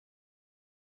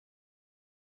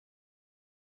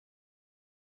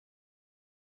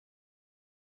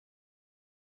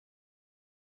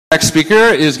next speaker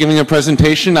is giving a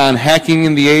presentation on hacking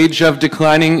in the age of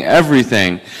declining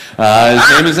everything. His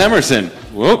name is Emerson.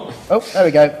 Whoop. Oh, there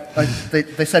we go.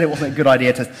 They said it wasn't a good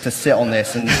idea to sit on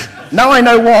this, and now I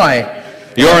know why.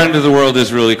 Your end of the world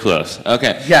is really close.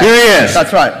 Okay, yeah, here he is.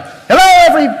 That's right. Hello,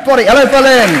 everybody. Hello,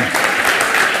 Berlin.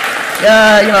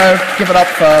 Yeah, you know, give it up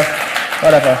for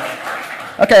whatever.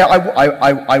 Okay,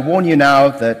 I warn you now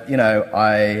that, you know,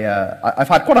 I've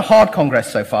had quite a hard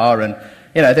Congress so far, and,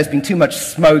 you know, there's been too much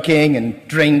smoking and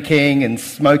drinking and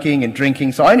smoking and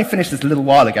drinking, so I only finished this a little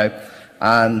while ago,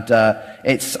 and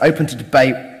it's open to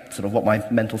debate sort of what my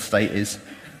mental state is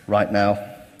right now.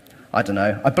 I don't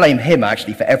know. I blame him,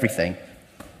 actually, for everything.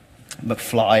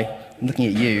 McFly, I'm looking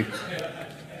at you.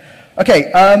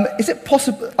 Okay, is it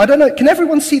possible, I don't know, can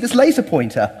everyone see this laser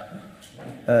pointer?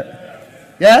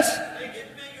 Yes?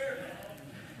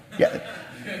 Yeah.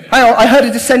 Hang on, I heard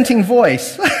a dissenting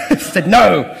voice. It said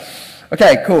no.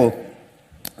 Okay, cool.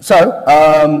 So,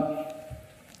 a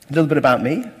little bit about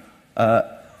me.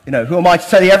 You know, who am I to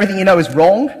tell you everything you know is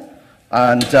wrong?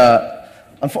 And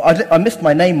I missed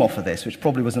my name off of this, which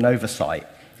probably was an oversight.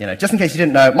 You know, just in case you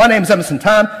didn't know, my name is Emerson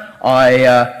Tan.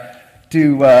 I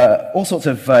do all sorts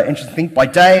of interesting things. By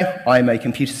day, I'm a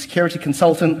computer security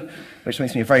consultant, which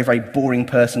makes me a very, very boring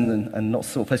person and not the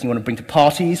sort of person you want to bring to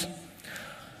parties.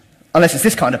 Unless it's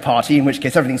this kind of party, in which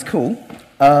case everything's cool.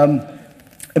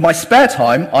 In my spare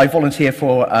time, I volunteer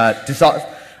for a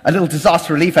little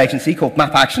disaster relief agency called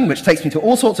Map Action, which takes me to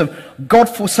all sorts of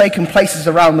God-forsaken places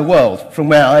around the world, from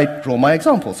where I draw my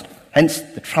examples. Hence,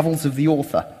 the travels of the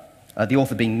author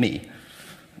being me,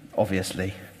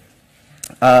 obviously.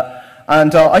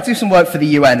 And I do some work for the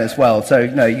UN as well, so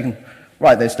you know, you can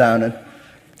write those down. And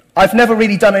I've never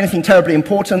really done anything terribly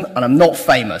important, and I'm not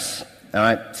famous. All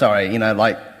right, sorry, you know,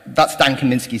 like, that's Dan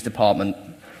Kaminsky's department.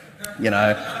 You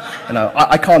know,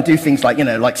 I can't do things like, you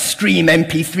know, like stream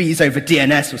MP3s over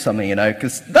DNS or something, you know,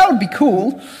 because that would be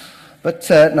cool. But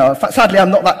no, sadly,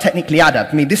 I'm not that technically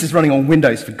adept. I mean, this is running on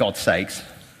Windows, for God's sakes.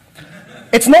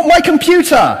 It's not my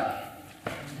computer.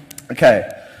 Okay,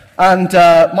 and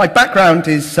my background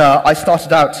is I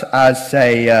started out as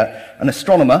an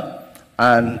astronomer,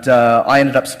 and I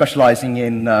ended up specializing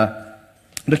in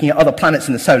looking at other planets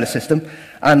in the solar system.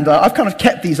 And I've kind of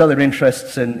kept these other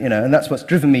interests, and, you know, and that's what's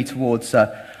driven me towards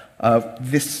the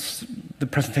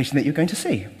presentation that you're going to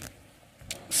see.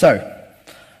 So,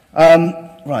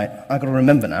 right, I've got to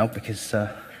remember now, because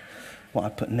what I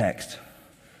put next.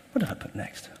 What did I put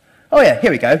next? Oh, yeah,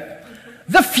 here we go.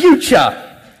 The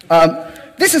future.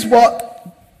 This is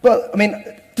what, well, I mean,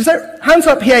 hands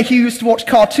up here who used to watch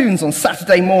cartoons on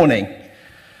Saturday morning.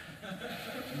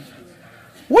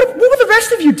 What were the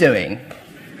rest of you doing?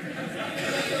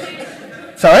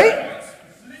 Sorry?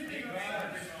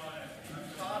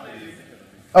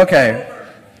 Okay.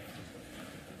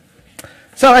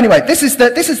 So anyway, this is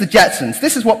the Jetsons.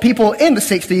 This is what people in the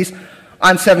 60s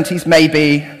and 70s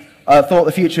maybe thought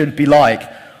the future would be like.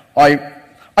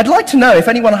 I'd like to know if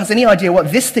anyone has any idea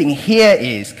what this thing here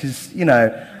is, because, you know,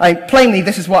 plainly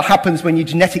this is what happens when you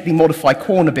genetically modify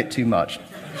corn a bit too much.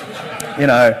 You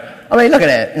know, I mean, look at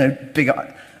it, you know, big.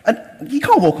 And you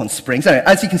can't walk on springs. Anyway,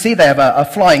 as you can see, they have a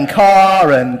flying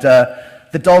car, and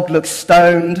the dog looks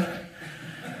stoned.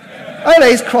 Oh, no,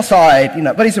 he's cross-eyed, you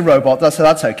know, but he's a robot, so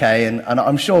that's okay. And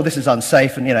I'm sure this is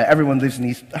unsafe, and, you know, everyone lives in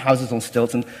these houses on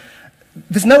stilts. And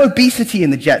there's no obesity in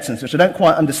the Jetsons, which I don't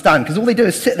quite understand, because all they do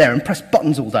is sit there and press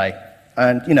buttons all day.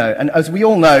 And, you know, and as we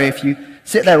all know, if you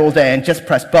sit there all day and just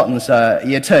press buttons,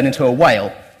 you turn into a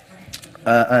whale.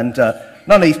 And none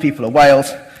of these people are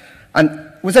whales. And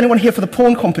was anyone here for the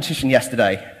porn competition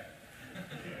yesterday?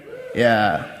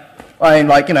 Yeah. I mean,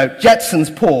 like, you know,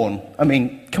 Jetsons porn. I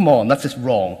mean, come on, that's just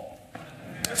wrong.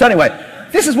 So anyway,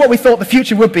 this is what we thought the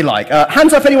future would be like.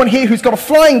 Hands up anyone here who's got a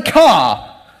flying car.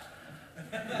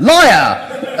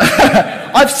 Liar!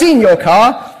 I've seen your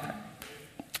car,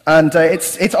 and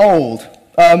it's old.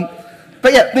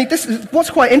 But yeah, I mean, what's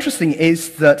quite interesting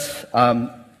is that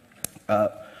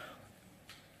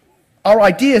our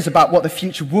ideas about what the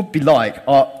future would be like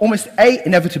are almost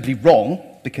inevitably wrong,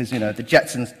 because, you know, the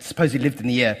Jetsons supposedly lived in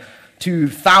the year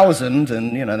 2000,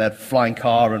 and, you know, they had a flying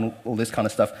car and all this kind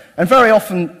of stuff. And very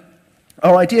often,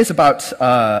 our ideas about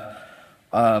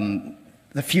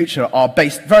the future are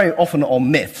based very often on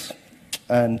myths.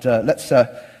 And let's have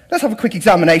a quick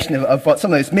examination of what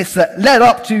some of those myths that led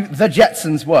up to the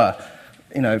Jetsons were.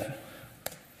 You know,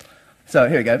 so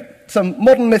here we go. Some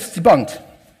modern myths debunked.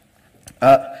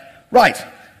 Right,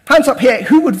 hands up here,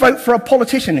 who would vote for a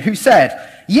politician who said,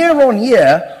 year on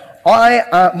year,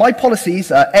 my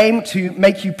policies aim to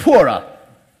make you poorer?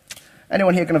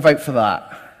 Anyone here going to vote for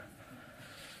that?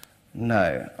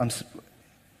 No.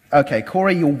 Okay,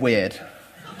 Corey, you're weird.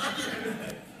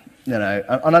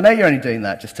 And I know you're only doing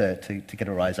that just to get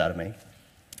a rise out of me.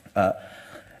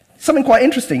 Something quite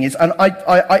interesting is, and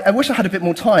I wish I had a bit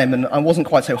more time and I wasn't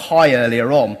quite so high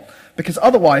earlier on, because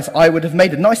otherwise I would have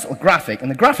made a nice little graphic,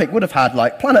 and the graphic would have had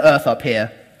like planet Earth up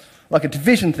here, like a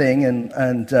division thing and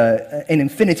an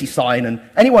infinity sign, and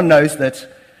everyone knows that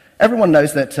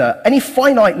any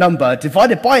finite number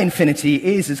divided by infinity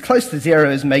is as close to zero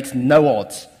as makes no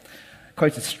odds.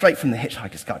 Quoted straight from The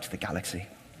Hitchhiker's Guide to the Galaxy.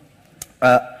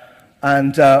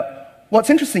 What's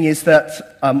interesting is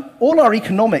that all our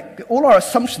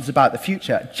assumptions about the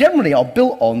future generally are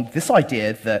built on this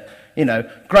idea that,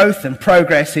 growth and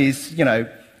progress is,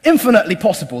 infinitely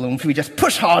possible, and if we just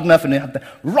push hard enough and have the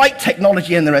right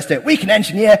technology and the rest of it, we can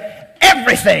engineer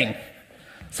everything.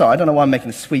 So I don't know why I'm making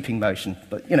a sweeping motion,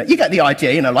 but, you get the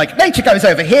idea, like nature goes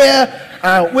over here,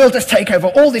 we'll just take over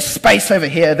all this space over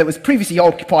here that was previously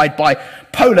occupied by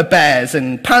polar bears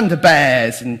and panda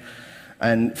bears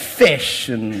and fish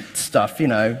and stuff,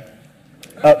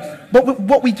 But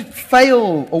what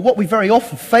we very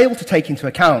often fail to take into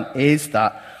account is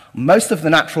that most of the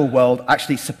natural world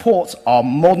actually supports our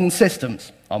modern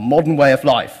systems, our modern way of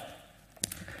life.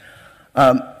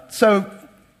 So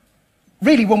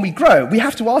really, when we grow, we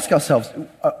have to ask ourselves,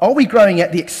 are we growing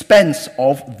at the expense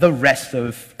of the rest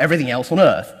of everything else on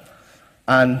Earth?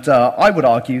 And I would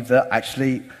argue that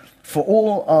actually, for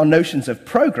all our notions of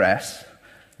progress,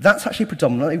 that's actually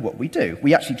predominantly what we do.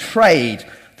 We actually trade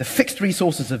the fixed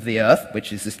resources of the Earth,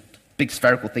 which is this big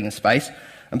spherical thing in space,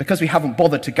 and because we haven't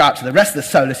bothered to go out to the rest of the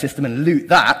solar system and loot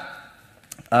that,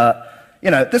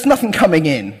 there's nothing coming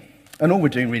in, and all we're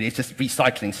doing really is just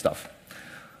recycling stuff.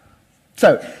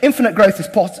 So infinite growth is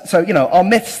possible. So, our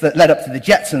myths that led up to the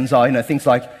Jetsons are, things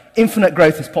like infinite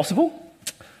growth is possible,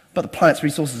 but the planet's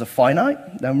resources are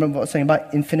finite. Now, remember what I was saying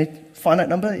about finite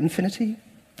number, infinity,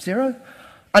 zero?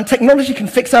 And technology can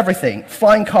fix everything,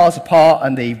 flying cars apart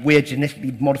and the weird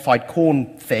genetically modified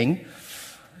corn thing.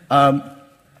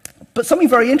 But something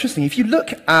very interesting, if you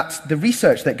look at the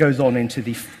research that goes on into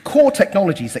the core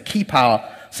technologies that keep our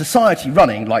society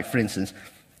running, like, for instance,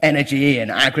 energy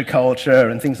and agriculture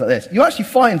and things like this, you actually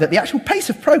find that the actual pace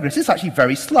of progress is actually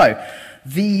very slow.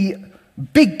 The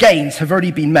big gains have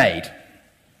already been made.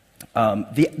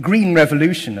 The green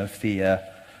revolution of the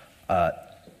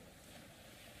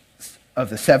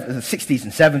 60s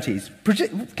and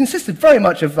 70s consisted very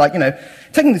much of,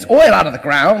 taking this oil out of the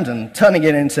ground and turning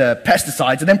it into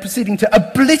pesticides and then proceeding to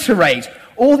obliterate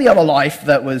all the other life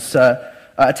that was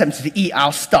attempting to eat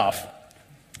our stuff.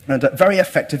 And very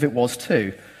effective it was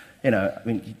too. How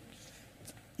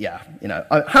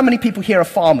many people here are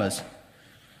farmers?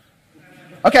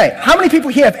 Okay, how many people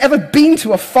here have ever been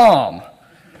to a farm?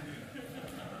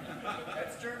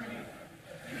 That's Germany.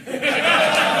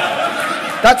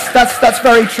 That's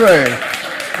very true.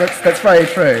 That's very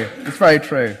true. It's very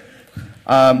true.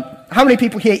 How many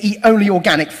people here eat only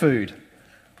organic food?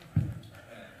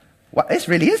 Well, this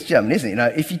really is German, isn't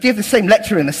it? If you give the same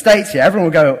lecture in the States here, everyone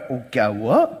will go,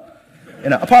 what?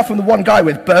 Apart from the one guy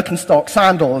with Birkenstock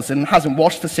sandals and hasn't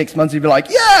washed for 6 months, he'd be like,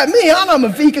 yeah, me, and I'm a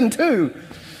vegan too.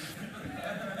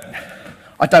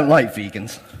 I don't like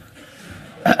vegans.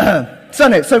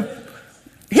 So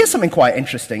here's something quite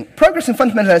interesting. Progress in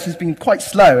fundamental Earth has been quite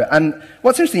slow, and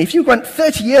what's interesting, if you went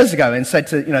 30 years ago and said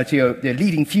to your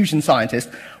leading fusion scientist,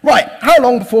 right, how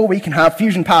long before we can have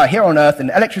fusion power here on Earth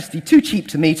and electricity too cheap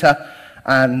to meter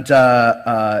and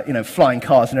flying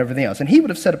cars and everything else, and he would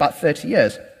have said about 30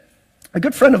 years. A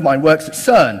good friend of mine works at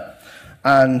CERN,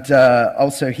 and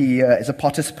also he is a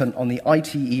participant on the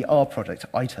ITER project,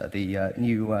 ITER, the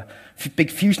new big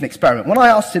fusion experiment. When I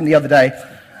asked him the other day,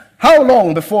 how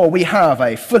long before we have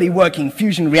a fully working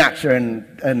fusion reactor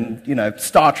and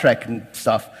Star Trek and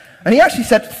stuff? And he actually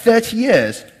said 30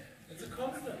 years. It's a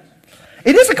constant.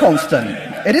 It is a constant.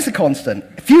 It is a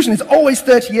constant. Fusion is always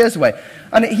 30 years away.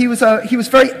 And he was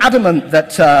very adamant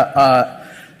that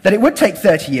it would take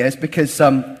 30 years because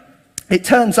it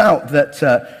turns out that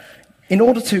in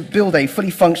order to build a fully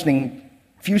functioning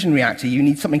fusion reactor, you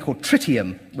need something called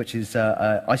tritium, which is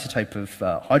an isotope of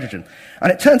hydrogen.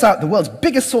 And it turns out the world's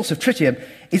biggest source of tritium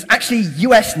is actually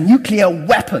US nuclear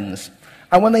weapons.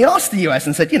 And when they asked the US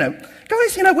and said,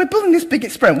 guys, we're building this big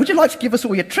experiment, would you like to give us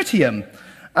all your tritium?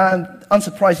 And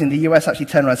unsurprisingly, the US actually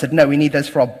turned around and said, no, we need those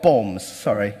for our bombs.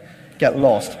 Sorry, get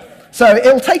lost. So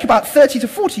it'll take about 30 to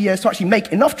 40 years to actually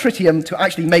make enough tritium to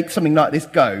actually make something like this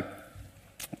go.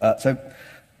 So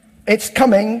it's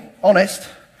coming, honest.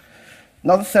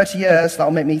 Another 30 years,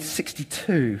 that'll make me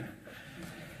 62.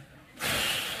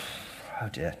 Oh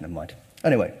dear, never mind.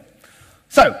 Anyway,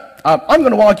 So, I'm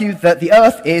going to argue that the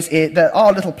Earth that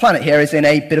our little planet here is in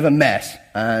a bit of a mess.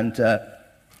 And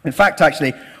in fact,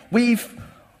 actually, we've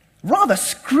rather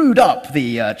screwed up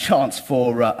the chance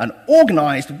for an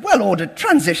organized, well-ordered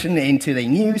transition into the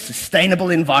new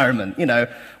sustainable environment. You know,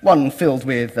 one filled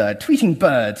with tweeting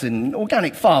birds and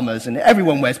organic farmers, and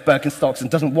everyone wears Birkenstocks and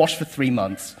doesn't wash for 3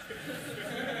 months.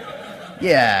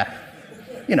 Yeah.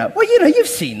 Well, you've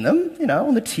seen them,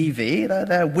 on the TV.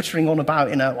 They're wittering on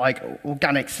about, like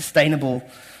organic, sustainable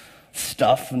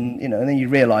stuff, and then you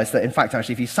realize that, in fact,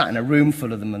 actually, if you sat in a room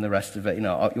full of them and the rest of it,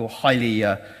 your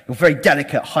very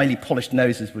delicate, highly polished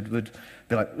noses would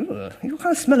be like, ugh, you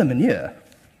kind of smell of manure.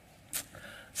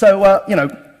 So,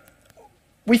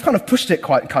 we've kind of pushed it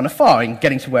quite kind of far in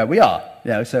getting to where we are.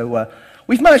 So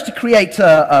we've managed to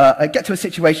get to a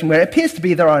situation where it appears to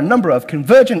be there are a number of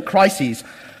convergent crises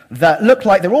that look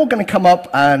like they're all going to come up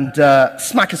and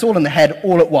smack us all in the head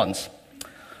all at once.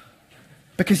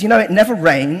 Because, it never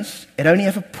rains, it only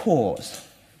ever pours.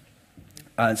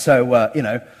 And so,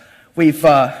 we've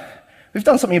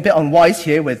done something a bit unwise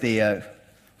here with the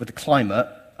climate,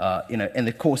 in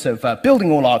the course of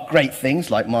building all our great things,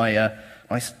 like my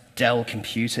nice Dell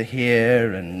computer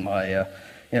here, and my,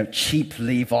 cheap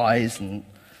Levi's, and,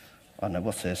 I don't know,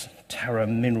 what's this, Terra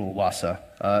Mineralwasser,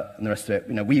 and the rest of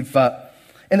it. We've,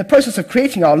 in the process of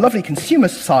creating our lovely consumer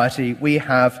society, we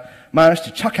have managed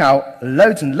to chuck out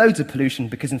loads and loads of pollution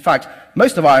because, in fact,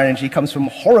 most of our energy comes from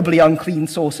horribly unclean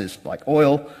sources like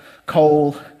oil,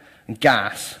 coal, and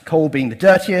gas. Coal being the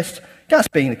dirtiest, gas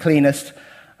being the cleanest,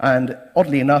 and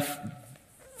oddly enough,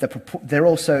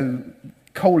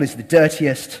 coal is the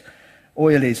dirtiest, coal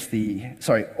is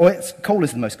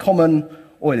the most common,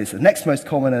 oil is the next most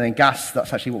common, and then gas,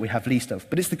 that's actually what we have least of,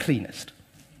 but it's the cleanest.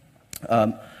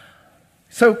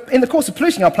 So in the course of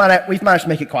polluting our planet, we've managed to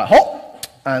make it quite hot,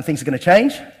 and things are going to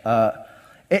change.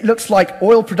 It looks like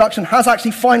oil production has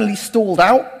actually finally stalled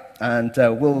out, and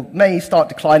may start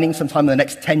declining sometime in the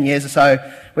next 10 years or so,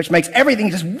 which makes everything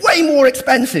just way more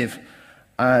expensive.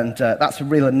 And that's a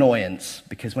real annoyance,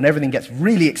 because when everything gets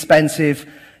really expensive,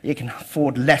 you can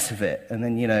afford less of it. And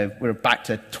then, we're back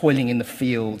to toiling in the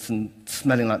fields and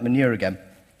smelling like manure again.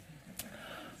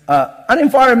 And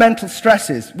environmental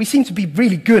stresses. We seem to be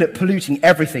really good at polluting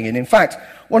everything. And in fact,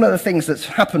 one of the things that's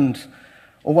happened,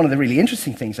 or one of the really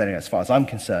interesting things, anyway, as far as I'm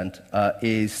concerned,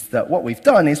 is that what we've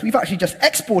done is we've actually just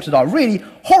exported our really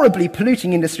horribly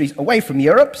polluting industries away from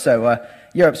Europe. So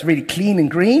Europe's really clean and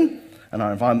green, and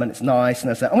our environment is nice.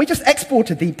 And we just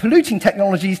exported the polluting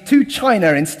technologies to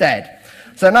China instead.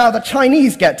 So now the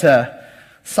Chinese get to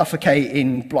suffocate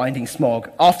in blinding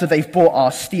smog after they've bought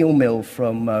our steel mill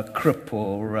from Krupp,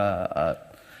 or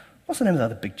what's the name of the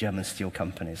other big German steel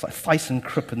companies? Like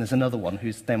ThyssenKrupp, and there's another one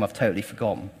whose name I've totally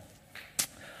forgotten.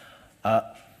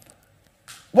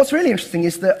 What's really interesting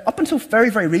is that up until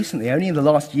very, very recently, only in the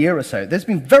last year or so, there's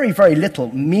been very, very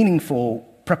little meaningful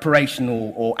preparation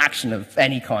or action of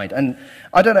any kind. And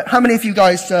I don't know, how many of you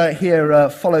guys here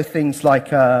follow things like,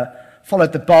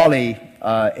 followed the Bali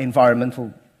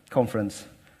Environmental Conference?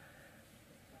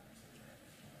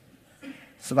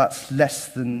 So that's less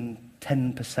than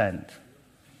 10%.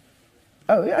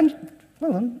 Oh, and,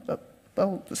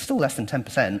 well, it's still less than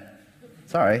 10%.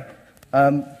 Sorry.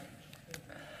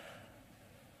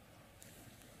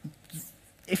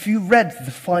 If you read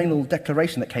the final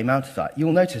declaration that came out of that,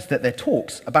 you'll notice that there are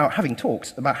talks about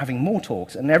having more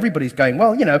talks, and everybody's going,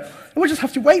 well, we'll just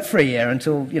have to wait for a year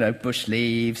until, Bush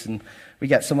leaves, and we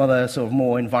get some other sort of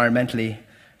more environmentally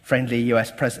friendly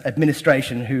US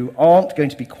administration who aren't going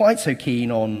to be quite so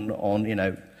keen on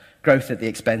growth at the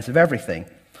expense of everything.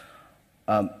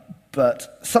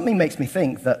 But something makes me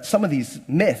think that some of these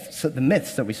myths, the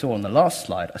myths that we saw on the last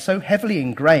slide, are so heavily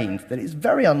ingrained that it's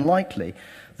very unlikely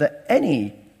that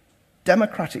any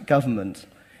democratic government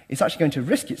is actually going to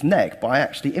risk its neck by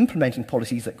actually implementing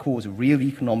policies that cause real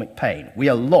economic pain. We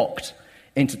are locked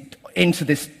into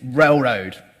this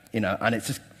railroad, and it's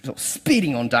just sort of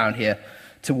speeding on down here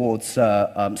towards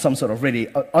some sort of really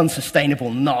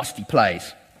unsustainable, nasty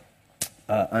place.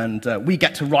 And we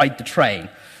get to ride the train.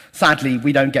 Sadly,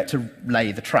 we don't get to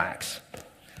lay the tracks.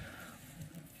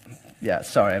 Yeah,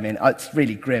 sorry, it's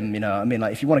really grim,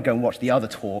 like, if you want to go and watch the other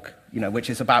talk,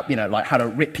 which is about, like, how to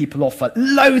rip people off for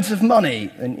loads of money,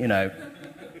 then,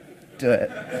 do it.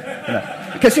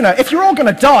 Because, if you're all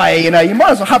going to die, you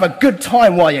might as well have a good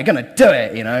time while you're going to do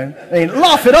it,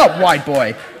 laugh it up, white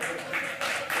boy.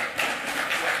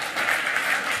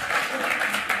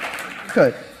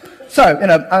 Good. So,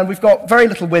 and we've got very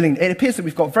little it appears that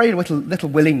we've got very little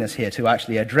willingness here to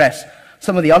actually address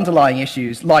some of the underlying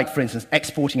issues, like, for instance,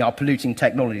 exporting our polluting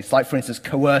technologies, like, for instance,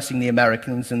 coercing the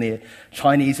Americans and the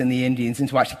Chinese and the Indians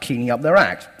into actually cleaning up their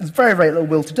act. There's very, very little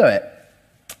will to do it.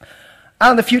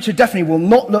 And the future definitely will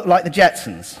not look like the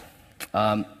Jetsons.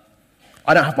 I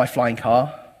don't have my flying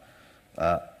car.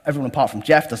 Everyone apart from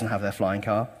Jeff doesn't have their flying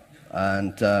car.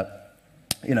 And,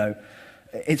 you know,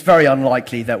 it's very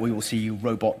unlikely that we will see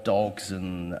robot dogs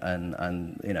and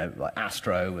you know, like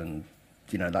Astro and,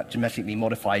 you know, that genetically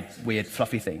modified weird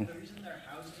fluffy thing. The reason their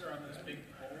houses are on those big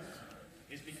poles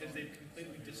is because they've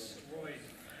completely destroyed.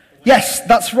 Yes,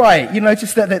 that's right. You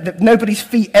notice that nobody's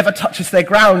feet ever touches their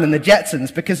ground in the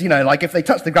Jetsons because, you know, like if they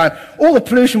touch the ground, all the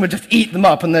pollution would just eat them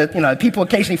up and the, you know, people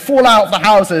occasionally fall out of the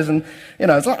houses and, you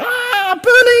know, it's like, ah,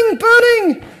 burning,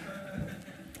 burning.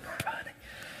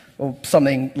 Or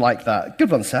something like that.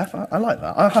 Good one, Seth. I like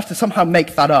that. I'll have to somehow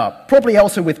make that up. Probably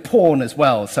also with porn as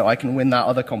well, so I can win that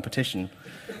other competition.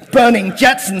 Burning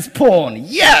Jetsons porn.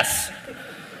 Yes!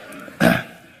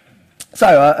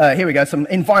 So here we go. Some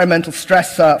environmental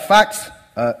stress facts.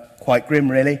 Quite grim,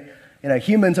 really. You know,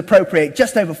 humans appropriate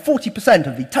just over 40%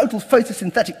 of the total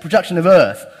photosynthetic production of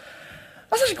Earth.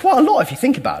 That's actually quite a lot if you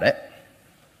think about it.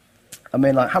 I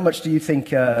mean, like, how much do you think...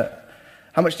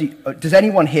 has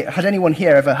anyone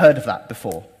here ever heard of that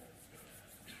before?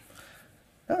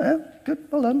 Oh, yeah, good,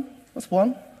 well done. That's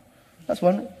one. That's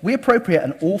one. We appropriate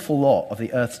an awful lot of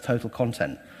the Earth's total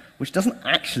content, which doesn't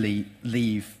actually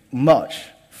leave much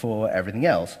for everything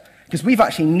else. Because we've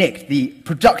actually nicked the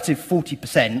productive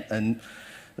 40%, and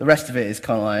the rest of it is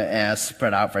kind of like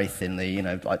spread out very thinly, you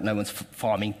know, like no one's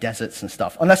farming deserts and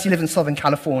stuff, unless you live in Southern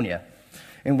California,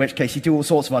 in which case you do all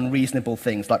sorts of unreasonable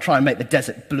things, like try and make the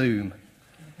desert bloom.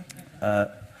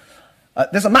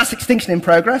 There's a mass extinction in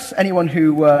progress. Anyone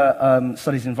who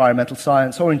studies environmental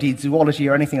science, or indeed zoology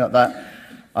or anything like that,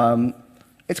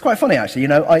 it's quite funny, actually. You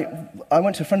know, I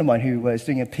went to a friend of mine who was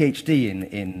doing a PhD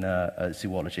in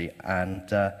zoology, and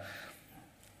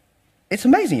it's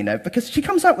amazing, you know, because she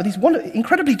comes out with these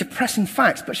incredibly depressing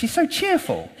facts, but she's so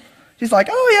cheerful. She's like,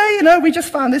 oh, yeah, you know, we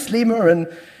just found this lemur, and,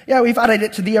 yeah, we've added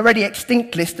it to the already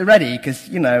extinct list already, because,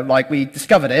 you know, like, we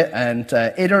discovered it, and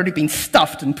it had already been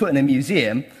stuffed and put in a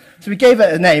museum. So we gave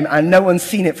it a name, and no one's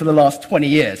seen it for the last 20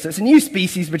 years. So it's a new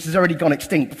species which has already gone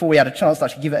extinct before we had a chance to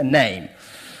actually give it a name.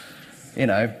 You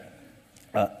know.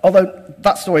 Although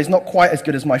that story is not quite as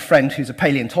good as my friend who's a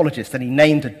paleontologist, and he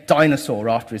named a dinosaur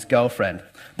after his girlfriend.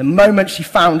 The moment she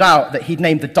found out that he'd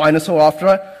named the dinosaur after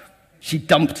her, she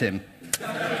dumped him.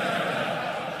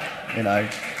 You know.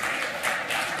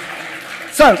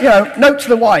 So, you know, note to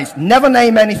the wise, never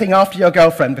name anything after your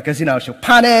girlfriend because, you know, she'll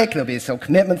panic, there'll be a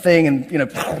self-commitment thing, and, you know,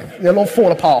 they'll all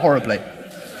fall apart horribly.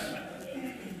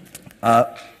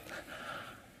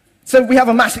 So we have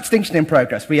a mass extinction in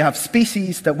progress. We have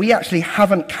species that we actually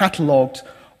haven't catalogued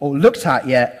or looked at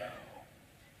yet,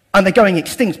 and they're going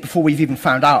extinct before we've even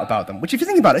found out about them, which, if you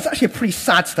think about it, it's actually a pretty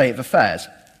sad state of affairs.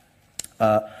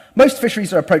 Most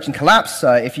fisheries are approaching collapse.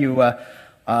 If you...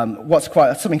 what's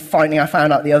quite something frightening I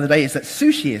found out the other day is that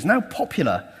sushi is now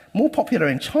more popular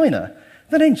in China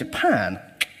than in Japan.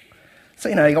 So,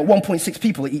 you know, you've got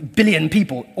 1.6 billion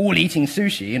people all eating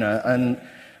sushi, you know, and,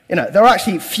 you know, there are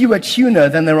actually fewer tuna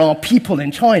than there are people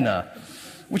in China,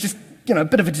 which is, you know, a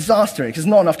bit of a disaster because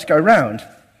there's not enough to go around.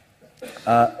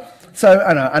 So,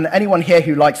 I know, and anyone here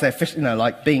who likes their fish, you know,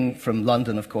 like being from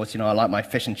London, of course, you know, I like my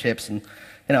fish and chips, and,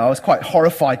 you know, I was quite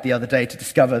horrified the other day to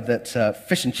discover that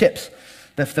fish and chips,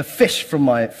 the fish from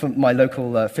my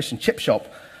local fish and chip shop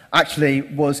actually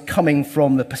was coming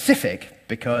from the Pacific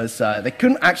because they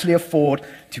couldn't actually afford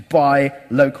to buy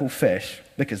local fish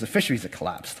because the fisheries had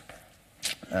collapsed.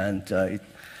 And a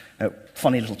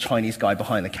funny little Chinese guy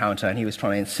behind the counter, and he was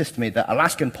trying to insist to me that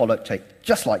Alaskan pollock taste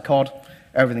just like cod,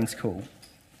 everything's cool.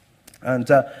 And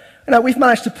you know, we've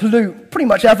managed to pollute pretty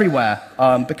much everywhere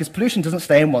because pollution doesn't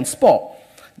stay in one spot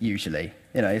usually.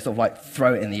 You know, you sort of like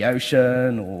throw it in the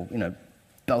ocean or, you know,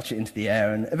 belch it into the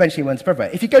air, and eventually it went everywhere.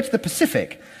 If you go to the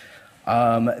Pacific,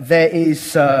 there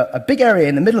is a big area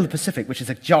in the middle of the Pacific, which is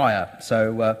a gyre,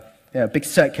 so you know, a big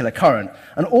circular current.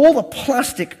 And all the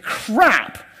plastic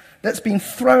crap that's been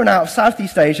thrown out of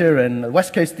Southeast Asia and the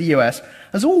west coast of the US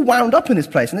has all wound up in this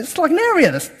place. And it's like an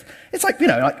area that's, it's like, you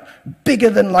know, like bigger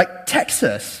than like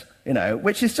Texas, you know,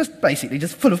 which is just basically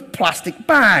just full of plastic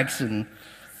bags and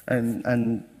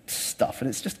stuff, and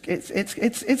it's just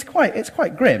it's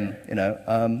quite grim, you know.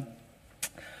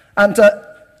 And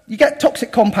you get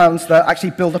toxic compounds that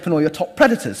actually build up in all your top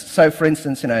predators. So, for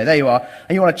instance, you know, there you are,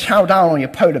 and you want to chow down on your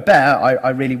polar bear.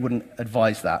 I really wouldn't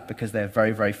advise that because they're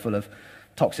very, very full of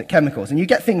toxic chemicals. And you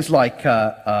get things like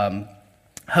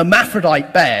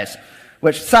hermaphrodite bears,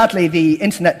 which sadly the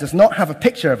internet does not have a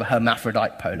picture of a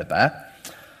hermaphrodite polar bear.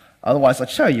 Otherwise, I'd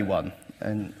show you one.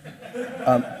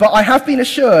 But I have been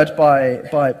assured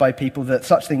by people that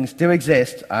such things do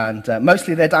exist, and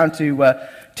mostly they're down to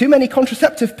too many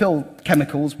contraceptive pill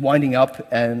chemicals winding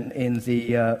up in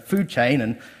the food chain.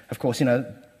 And of course,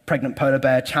 pregnant polar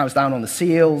bear chows down on the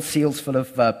seals full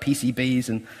of PCBs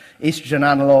and estrogen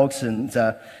analogs, and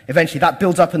eventually that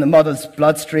builds up in the mother's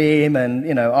bloodstream,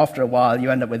 and after a while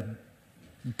you end up with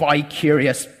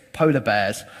bi-curious polar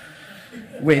bears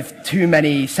with too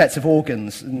many sets of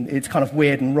organs, and it's kind of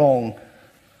weird and wrong.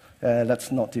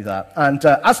 Let's not do that. And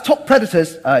as top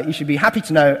predators, you should be happy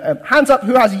to know, hands up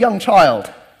who has a young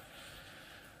child.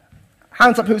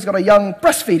 Hands up who's got a young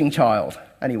breastfeeding child.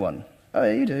 Anyone? Oh,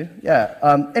 yeah, you do.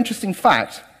 Yeah. Interesting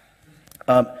fact.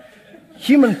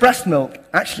 Human breast milk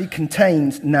actually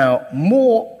contains now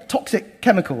more toxic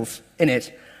chemicals in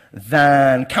it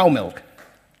than cow milk.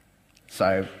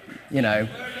 So,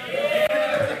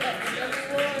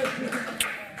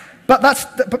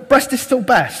 But breast is still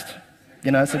best,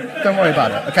 so don't worry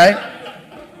about it, okay?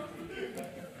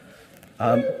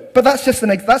 But that's just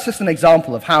an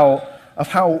example of how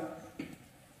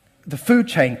the food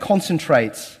chain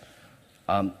concentrates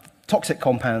toxic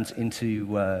compounds into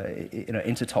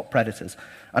top predators,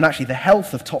 and actually the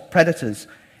health of top predators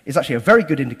is actually a very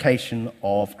good indication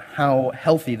of how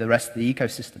healthy the rest of the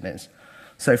ecosystem is.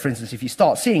 So, for instance, if you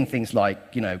start seeing things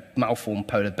like, malformed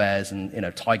polar bears and,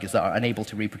 tigers that are unable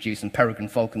to reproduce, and peregrine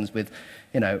falcons who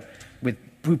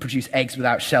produce eggs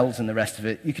without shells and the rest of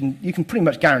it, you can pretty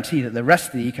much guarantee that the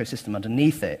rest of the ecosystem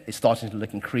underneath it is starting to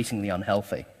look increasingly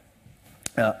unhealthy.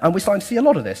 And we're starting to see a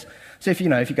lot of this. So if you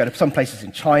go to some places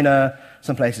in China,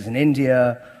 some places in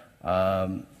India,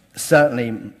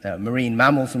 certainly marine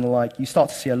mammals and the like, you start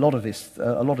to see a lot of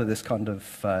this kind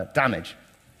of damage.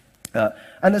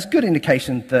 And there's good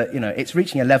indication that it's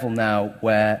reaching a level now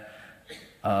where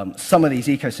some of these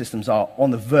ecosystems are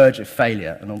on the verge of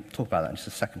failure, and I'll talk about that in just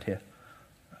a second here.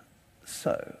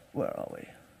 So, where are we?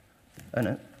 Oh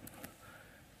no.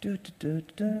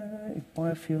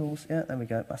 Biofuels, yeah, there we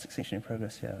go. Mass extinction in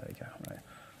progress, yeah, there we go. Right.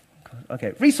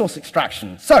 Okay, resource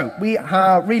extraction. So, we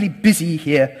are really busy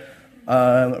here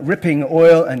ripping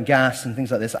oil and gas and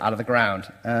things like this out of the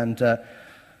ground. And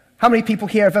how many people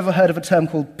here have ever heard of a term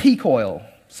called peak oil?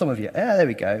 Some of you. Yeah, there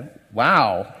we go.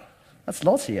 Wow. That's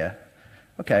lots here.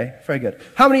 Okay, very good.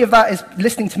 How many of that is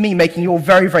listening to me making you all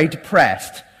very, very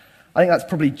depressed? I think that's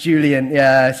probably Julian.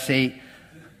 Yeah, see.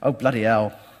 Oh, bloody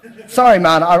hell. Sorry,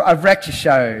 man, I've wrecked your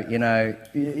show,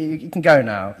 You can go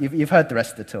now. You've heard the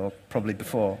rest of the talk probably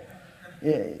before.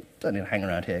 Yeah, don't need to hang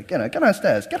around here. Go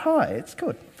downstairs. Get high. It's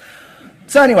good.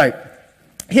 So anyway,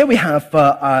 here we have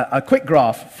a quick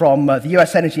graph from the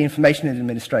US Energy Information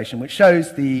Administration, which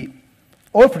shows the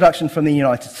oil production from the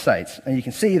United States. And you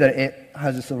can see that it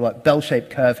has a sort of like bell-shaped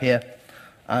curve here.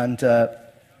 And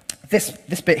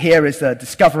this bit here is a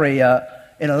discovery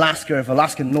in Alaska of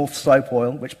Alaskan North Slope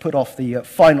oil, which put off the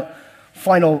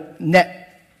final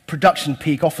net production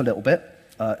peak off a little bit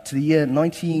to the year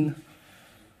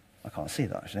I can't see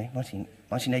that actually,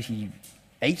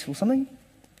 1988 or something.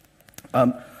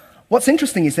 What's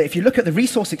interesting is that if you look at the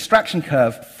resource extraction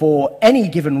curve for any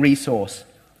given resource,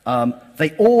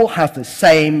 they all have the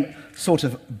same sort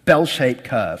of bell-shaped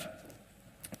curve.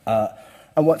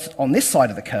 And what's on this side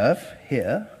of the curve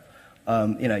here,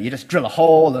 you just drill a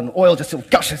hole and oil just sort of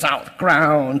gushes out of the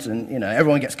ground, and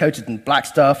everyone gets coated in black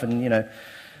stuff, and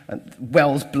and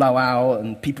wells blow out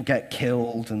and people get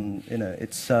killed, and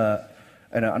it's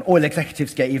and oil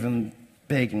executives get even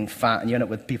big and fat, and you end up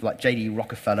with people like J.D.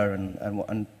 Rockefeller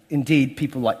and indeed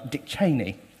people like Dick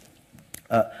Cheney.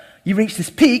 You reach this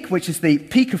peak, which is the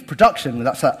peak of production, and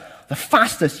that's the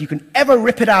fastest you can ever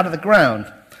rip it out of the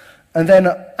ground. And then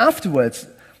afterwards,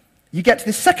 you get to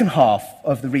the second half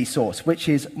of the resource, which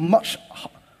is much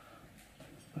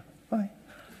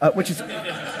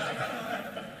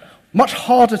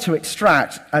harder to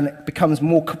extract, and it becomes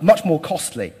much more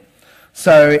costly.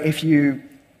 So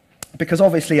because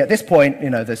obviously at this point,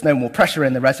 there's no more pressure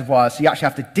in the reservoir, so you actually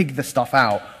have to dig the stuff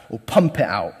out or pump it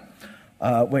out,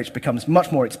 which becomes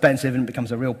much more expensive and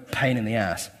becomes a real pain in the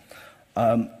ass.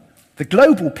 The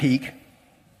global peak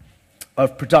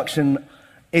of production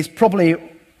is probably,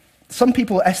 some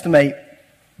people estimate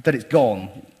that it's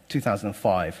gone,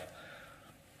 2005.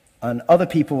 And other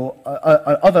people,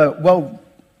 other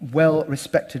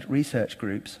well-respected research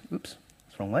groups, oops,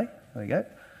 that's the wrong way, there we go,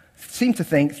 seem to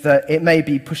think that it may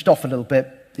be pushed off a little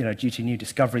bit, due to new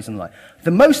discoveries and the like.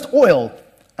 The most oil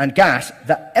and gas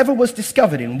that ever was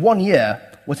discovered in 1 year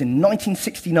was in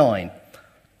 1969.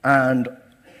 And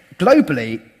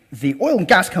globally, the oil and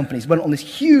gas companies went on this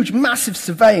huge, massive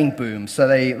surveying boom. So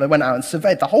they went out and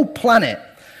surveyed the whole planet,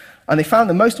 and they found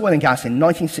the most oil and gas in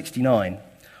 1969.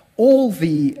 All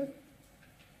the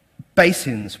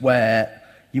basins where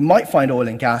you might find oil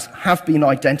and gas have been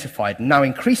identified. Now,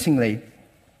 increasingly,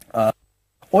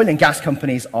 oil and gas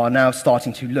companies are now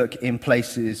starting to look in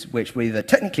places which were either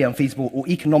technically unfeasible or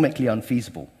economically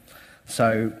unfeasible.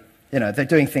 So, they're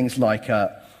doing things like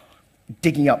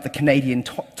digging up the Canadian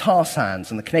tar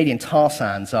sands, and the Canadian tar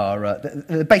sands are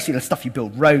they're basically the stuff you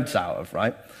build roads out of,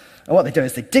 right? And what they do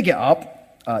is they dig it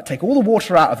up, take all the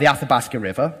water out of the Athabasca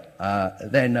River,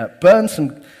 then burn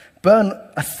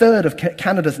a third of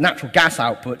Canada's natural gas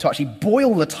output to actually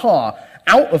boil the tar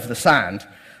out of the sand,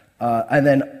 and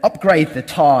then upgrade the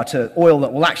tar to oil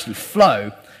that will actually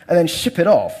flow, and then ship it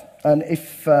off. And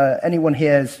if anyone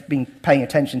here has been paying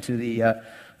attention to the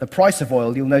price of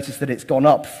oil, you'll notice that it's gone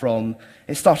up from,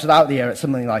 it started out the year at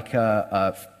something like,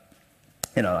 just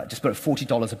put it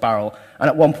 $40 a barrel, and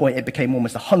at one point it became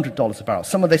almost $100 a barrel.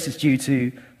 Some of this is due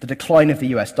to the decline of the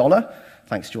US dollar,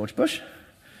 thanks George Bush.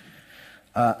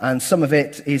 And some of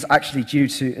it is actually due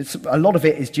to, a lot of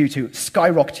it is due to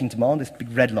skyrocketing demand, this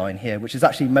big red line here, which is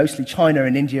actually mostly China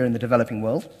and India in the developing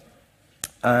world.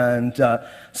 And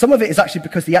some of it is actually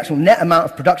because the actual net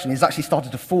amount of production has actually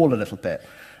started to fall a little bit.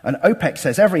 And OPEC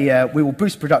says every year we will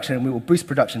boost production and we will boost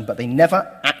production, but they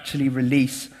never actually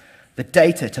release the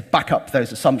data to back up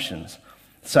those assumptions.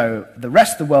 So the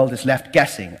rest of the world is left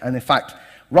guessing. And in fact,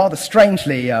 rather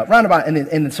strangely, round about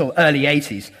in the sort of early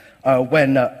 80s,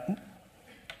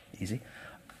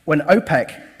 when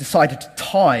OPEC decided to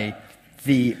tie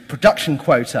the production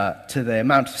quota to the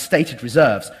amount of stated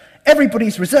reserves,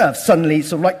 everybody's reserves suddenly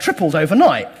sort of like tripled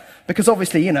overnight. Because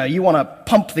obviously, you want to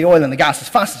pump the oil and the gas as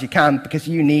fast as you can because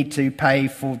you need to pay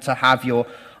to have your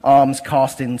arms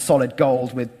cast in solid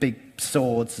gold with big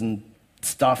swords and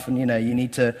stuff, and you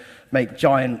need to make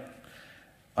giant,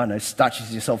 statues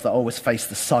of yourself that always face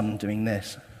the sun doing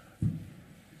this.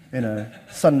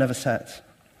 Sun never sets.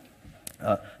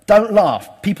 Don't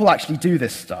laugh. People actually do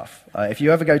this stuff. If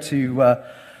you ever go to,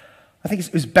 I think it's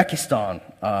Uzbekistan,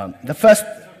 the first...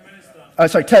 Oh,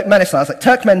 sorry, Turkmenistan. I was like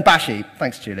Turkmenbashi.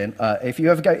 Thanks, Julian. If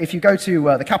you go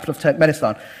to the capital of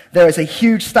Turkmenistan, there is a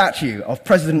huge statue of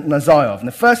President Nazarbayev. And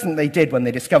the first thing they did when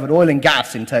they discovered oil and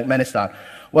gas in Turkmenistan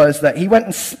was that he went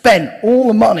and spent all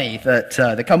the money that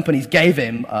the companies gave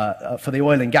him for the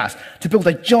oil and gas to build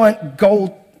a giant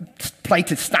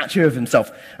gold-plated statue of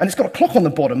himself. And it's got a clock on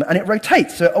the bottom, and it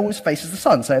rotates, so it always faces the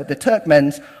sun. So the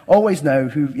Turkmens always know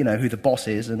who the boss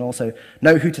is, and also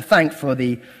know who to thank for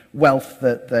the wealth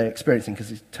that they're experiencing, because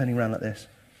he's turning around like this,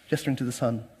 gesturing to the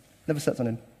sun, never sets on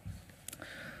him.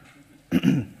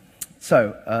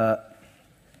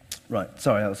 Right,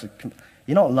 sorry,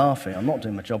 you're not laughing, I'm not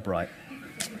doing my job right.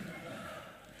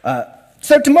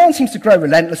 So demand seems to grow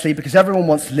relentlessly because everyone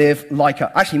wants to live like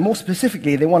actually more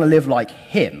specifically, they want to live like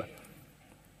him.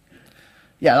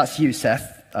 Yeah, that's you,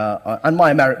 Seth, and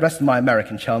rest of my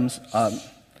American chums.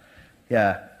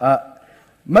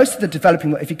 Most of the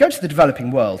developing, if you go to the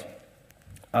developing world,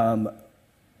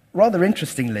 rather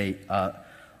interestingly,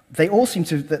 they all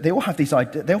have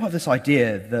this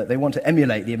idea that they want to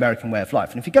emulate the American way of life.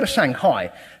 And if you go to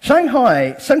Shanghai,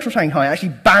 central Shanghai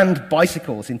actually banned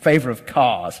bicycles in favor of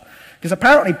cars because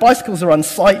apparently bicycles are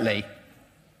unsightly.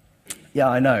 Yeah,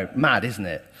 I know, mad, isn't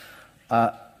it?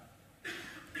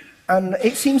 And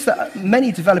it seems that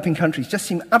many developing countries just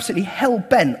seem absolutely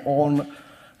hell-bent on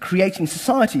creating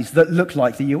societies that look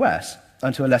like the US,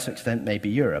 and to a lesser extent maybe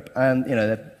Europe. And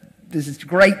there's this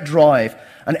great drive,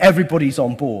 and everybody's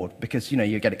on board because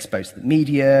you get exposed to the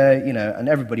media, and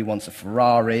everybody wants a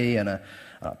Ferrari and an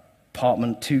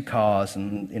apartment, 2 cars,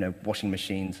 and washing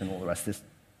machines and all the rest of this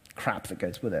crap that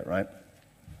goes with it, right?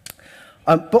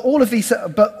 But all of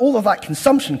that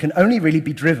consumption can only really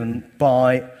be driven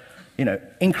by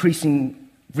increasing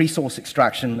resource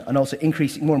extraction, and also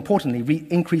more importantly,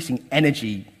 increasing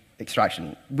energy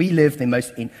extraction. We live in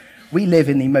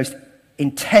the most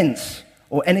intense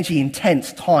or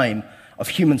energy-intense time of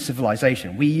human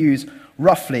civilization. We use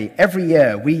roughly, every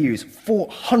year, we use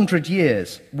 400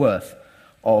 years worth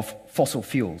of fossil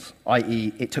fuels,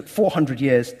 i.e. it took 400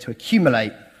 years to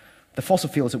accumulate the fossil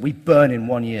fuels that we burn in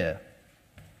 1 year.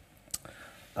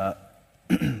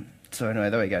 So anyway,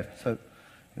 there we go. So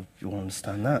you all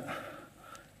understand that.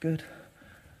 Good.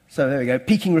 So there we go.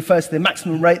 Peaking refers to the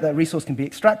maximum rate that a resource can be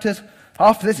extracted.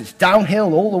 After this, it's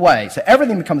downhill all the way. So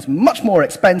everything becomes much more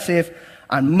expensive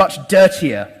and much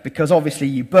dirtier because obviously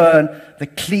you burn the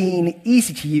clean,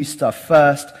 easy-to-use stuff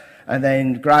first, and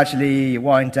then gradually you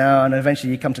wind down, and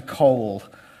eventually you come to coal.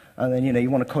 And then, you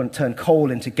want to turn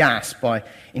coal into gas by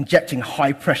injecting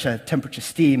high-pressure temperature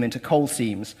steam into coal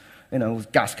seams.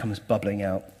 Gas comes bubbling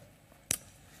out.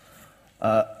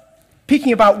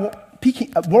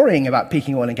 Worrying about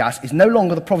peaking oil and gas is no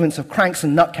longer the province of cranks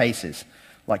and nutcases,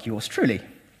 like yours truly.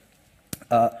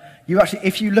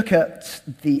 If you look at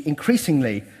the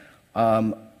increasingly,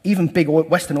 even big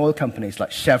Western oil companies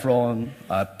like Chevron,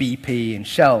 BP, and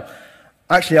Shell,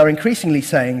 actually are increasingly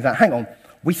saying that, hang on,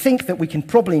 we think that we can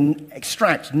probably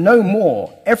extract no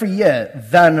more every year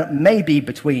than maybe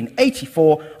between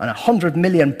 84 and 100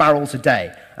 million barrels a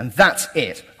day, and that's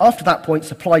it. After that point,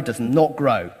 supply does not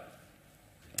grow.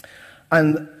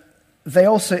 And they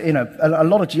also, a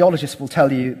lot of geologists will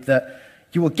tell you that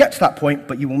you will get to that point,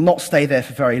 but you will not stay there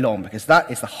for very long, because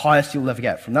that is the highest you'll ever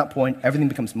get. From that point, everything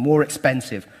becomes more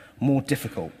expensive, more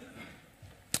difficult.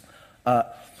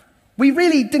 We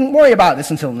really didn't worry about this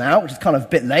until now, which is kind of a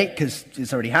bit late, because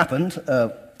it's already happened,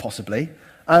 possibly.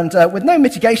 And with no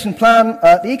mitigation plan,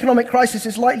 the economic crisis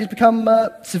is likely to become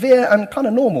severe and kind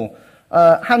of normal.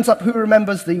 Hands up, who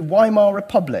remembers the Weimar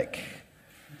Republic?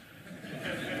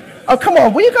 Oh, come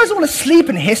on, were you guys all asleep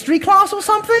in history class or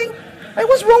something? Hey,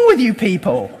 what's wrong with you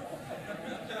people?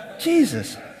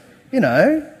 Jesus,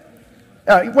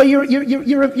 Well, you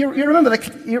remember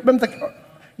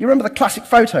the classic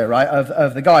photo, right,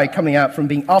 of the guy coming out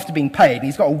from after being paid, and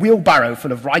he's got a wheelbarrow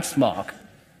full of Reichsmark,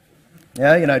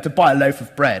 to buy a loaf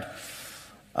of bread.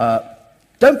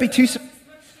 Don't be too...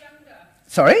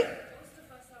 Sorry?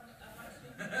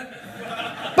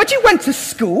 But you went to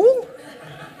school?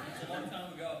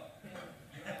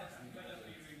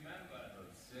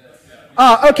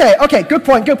 Okay, good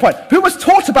point. Who was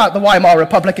taught about the Weimar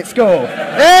Republic at school?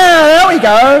 Yeah, there we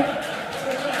go.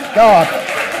 God.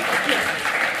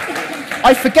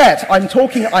 I forget, I'm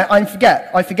talking to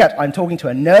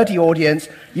a nerdy audience.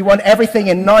 You want everything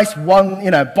in nice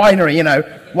binary,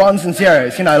 ones and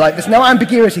zeros, there's no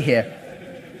ambiguity here.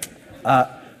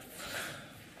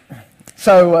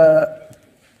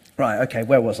 Right, okay,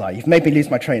 where was I? You've made me lose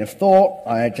my train of thought.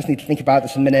 I just need to think about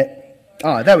this a minute.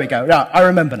 There we go. Yeah, I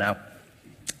remember now.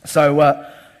 But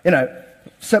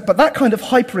that kind of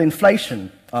hyperinflation,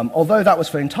 although that was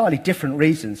for entirely different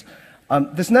reasons,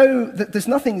 there's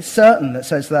nothing certain that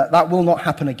says that will not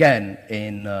happen again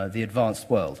in the advanced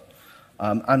world.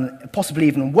 And possibly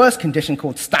even a worse condition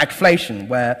called stagflation,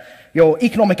 where your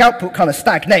economic output kind of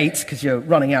stagnates because you're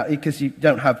running out, because you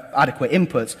don't have adequate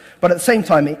inputs, but at the same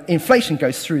time, inflation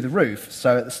goes through the roof.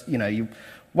 So,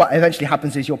 what eventually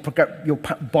happens is your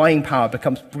buying power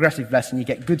becomes progressively less and you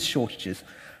get goods shortages.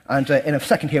 And in a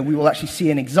second here, we will actually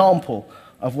see an example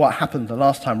of what happened the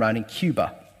last time round in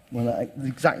Cuba, when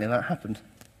exactly that happened.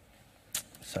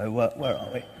 So where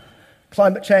are we?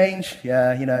 Climate change,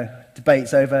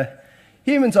 debate's over.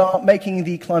 Humans are making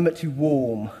the climate too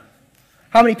warm.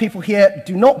 How many people here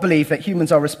do not believe that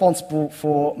humans are responsible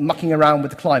for mucking around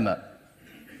with the climate?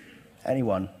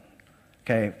 Anyone?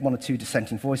 Okay, one or two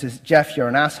dissenting voices. Jeff, you're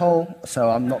an asshole,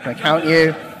 so I'm not going to count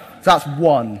you. So that's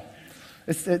one.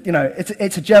 It's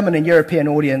a German and European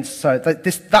audience, so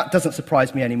that doesn't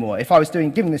surprise me anymore. If I was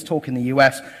giving this talk in the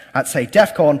US at, say,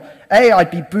 DEF CON, I'd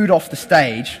be booed off the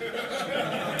stage.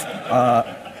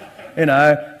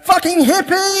 Fucking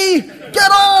hippie! Get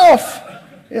off!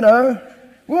 We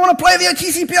want to play the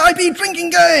TCP/IP drinking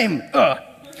game!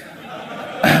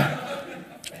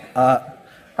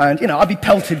 And, I'd be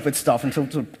pelted with stuff until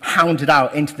sort of hounded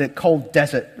out into the hot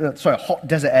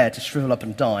desert air to shrivel up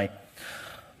and die.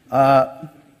 As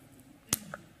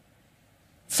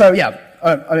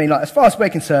far as we're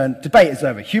concerned, debate is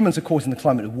over. Humans are causing the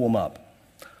climate to warm up.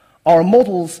 Our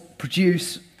models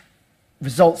produce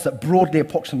results that broadly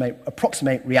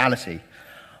approximate reality.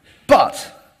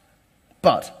 But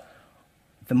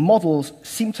the models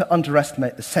seem to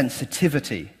underestimate the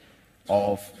sensitivity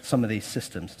of some of these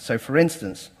systems. So, for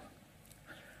instance,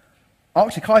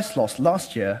 Arctic ice loss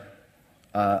last year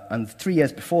and 3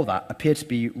 years before that appeared to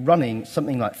be running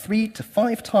something like 3 to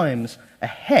 5 times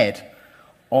ahead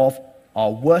of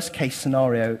our worst-case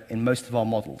scenario in most of our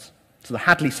models. So the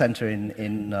Hadley Centre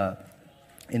in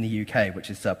the UK, which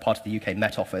is part of the UK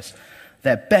Met Office,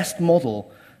 their best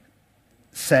model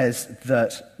says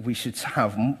that we should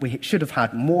have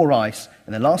had more ice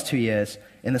in the last 2 years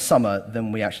in the summer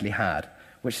than we actually had,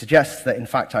 which suggests that, in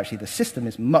fact, actually the system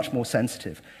is much more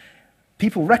sensitive.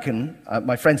 People reckon,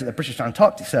 my friends at the British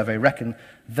Antarctic Survey reckon,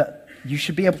 that you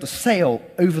should be able to sail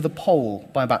over the pole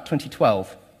by about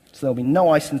 2012, so there'll be no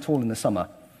ice at all in the summer.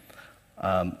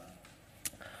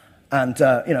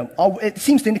 It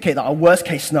seems to indicate that our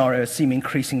worst-case scenarios seem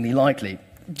increasingly likely.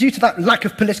 due to that lack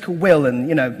of political will and,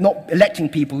 you know, not electing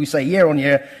people who say year on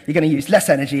year you're going to use less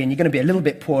energy and you're going to be a little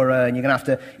bit poorer and you're going to have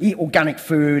to eat organic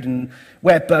food and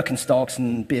wear Birkenstocks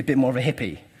and be a bit more of a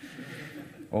hippie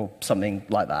or something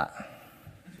like that.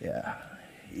 Yeah,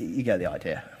 you get the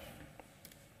idea.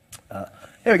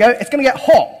 Here we go. It's going to get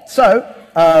hot. So,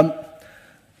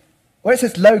 where it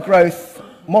says low growth,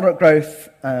 moderate growth,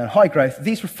 and high growth,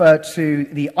 these refer to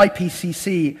the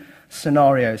IPCC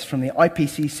scenarios from the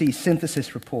IPCC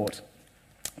synthesis report.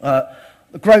 The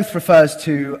growth refers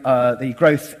to the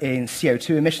growth in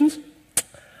CO2 emissions,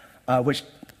 which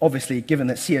obviously, given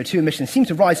that CO2 emissions seem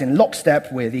to rise in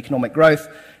lockstep with economic growth,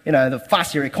 you know, the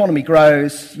faster your economy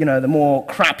grows, you know, the more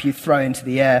crap you throw into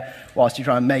the air whilst you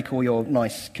try and make all your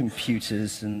nice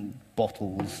computers and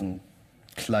bottles and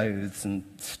clothes and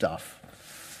stuff.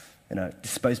 You know,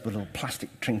 disposable little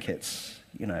plastic trinkets,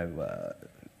 you know,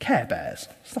 Care Bears,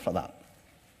 stuff like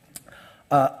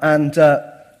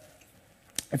that.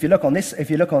 If you look on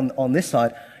this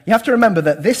side, you have to remember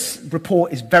that this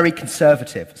report is very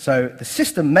conservative. So the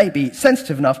system may be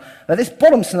sensitive enough that this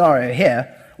bottom scenario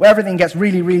here, where everything gets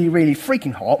really, really, really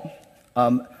freaking hot,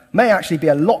 may actually be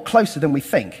a lot closer than we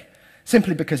think.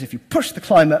 Simply because if you push the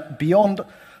climate beyond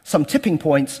some tipping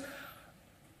points,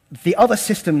 the other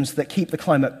systems that keep the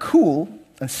climate cool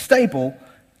and stable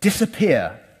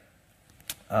disappear.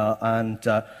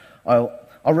 I'll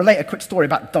relate a quick story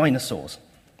about dinosaurs,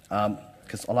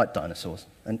 because I like dinosaurs.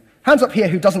 And hands up here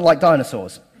who doesn't like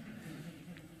dinosaurs?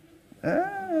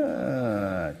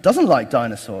 Doesn't like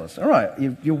dinosaurs. All right,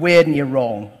 you're weird and you're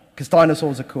wrong, because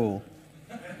dinosaurs are cool.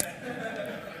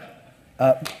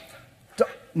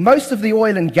 Most of the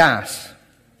oil and gas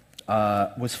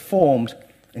was formed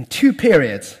in two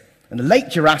periods, in the late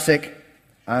Jurassic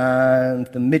and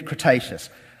the mid-Cretaceous.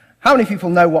 How many people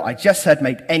know what I just said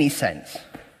made any sense?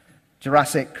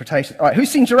 Jurassic, Cretaceous. All right, who's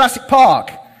seen Jurassic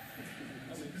Park?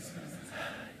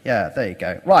 Yeah, there you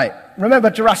go. Right, remember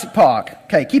Jurassic Park.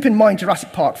 Okay, keep in mind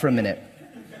Jurassic Park for a minute.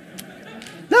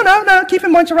 No, keep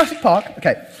in mind Jurassic Park.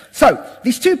 Okay, so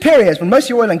these two periods when most of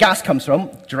your oil and gas comes from,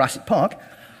 Jurassic Park,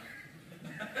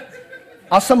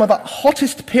 are some of the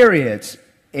hottest periods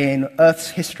in Earth's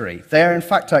history. They are, in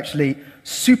fact, actually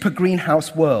super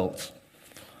greenhouse worlds.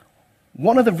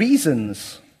 One of the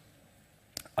reasons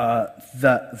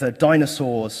that the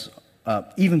dinosaurs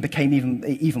even became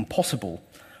even possible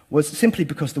was simply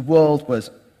because the world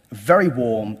was very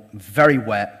warm, very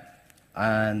wet,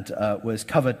 and was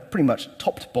covered pretty much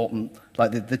top to bottom.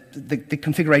 Like the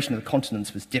configuration of the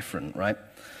continents was different, right?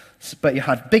 But you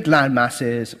had big land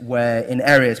masses where, in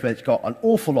areas where it's got an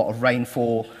awful lot of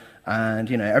rainfall, and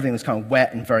you know everything was kind of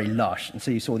wet and very lush, and so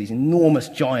you saw these enormous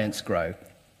giants grow.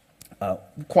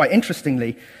 Quite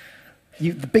interestingly,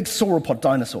 the big sauropod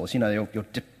dinosaurs, you know, your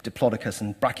Diplodocus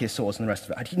and Brachiosaurus and the rest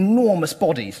of it, had enormous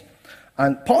bodies.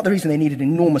 And part of the reason they needed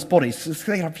enormous bodies is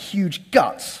because they have huge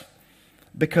guts,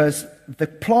 because the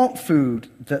plant food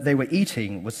that they were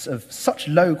eating was of such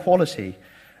low quality,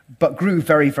 but grew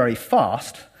very, very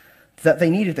fast, that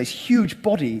they needed those huge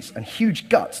bodies and huge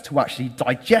guts to actually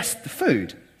digest the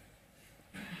food.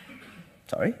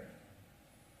 Sorry?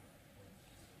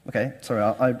 Okay, sorry,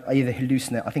 I either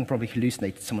hallucinate, I think probably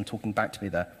hallucinated someone talking back to me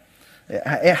there.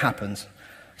 It happens,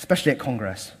 especially at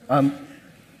Congress.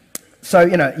 So,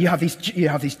 you know, you have these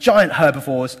giant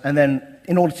herbivores, and then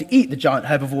in order to eat the giant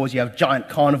herbivores, you have giant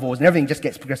carnivores, and everything just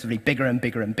gets progressively bigger and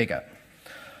bigger and bigger.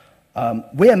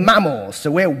 We're mammals,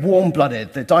 so we're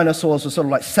warm-blooded. The dinosaurs were sort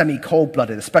of like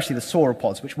semi-cold-blooded, especially the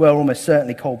sauropods, which were almost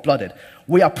certainly cold-blooded.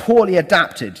 We are poorly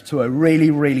adapted to a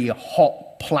really, really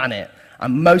hot planet,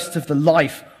 and most of the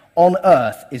life on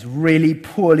Earth is really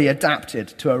poorly adapted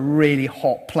to a really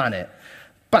hot planet.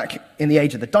 Back in the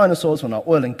age of the dinosaurs, when our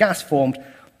oil and gas formed,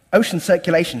 ocean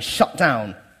circulation shut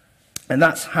down, and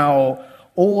that's how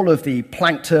all of the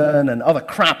plankton and other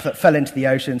crap that fell into the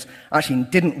oceans actually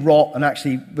didn't rot and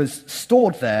actually was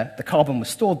stored there. The carbon was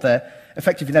stored there,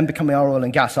 effectively then becoming our oil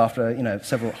and gas after, you know,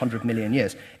 several 100 million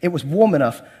years. It was warm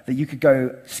enough that you could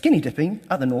go skinny dipping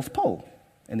at the North Pole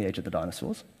in the age of the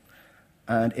dinosaurs.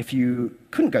 And if you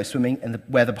couldn't go swimming in the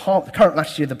current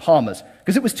latitude of the Bahamas,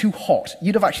 because it was too hot,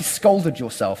 you'd have actually scalded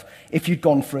yourself if you'd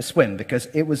gone for a swim, because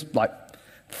it was like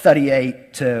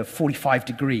 38 to 45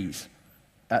 degrees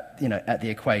at the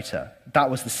equator. That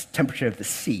was the temperature of the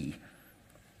sea.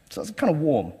 So it's kind of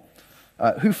warm.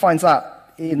 Who finds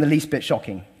that in the least bit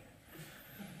shocking?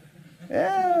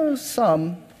 Yeah,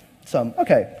 some.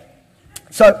 Okay.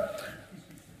 So,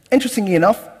 interestingly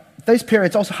enough, those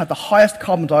periods also had the highest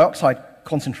carbon dioxide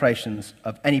concentrations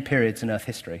of any periods in Earth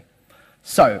history.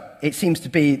 So, it seems to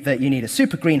be that you need a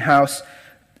super greenhouse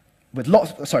with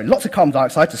lots of carbon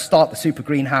dioxide to start the super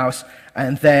greenhouse,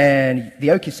 and then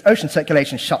the ocean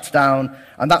circulation shuts down,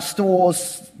 and that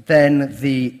stores then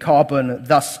the carbon,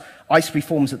 thus ice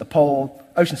reforms at the pole,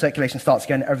 ocean circulation starts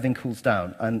again, everything cools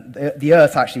down. And the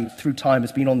Earth actually, through time,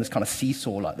 has been on this kind of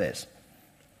seesaw like this.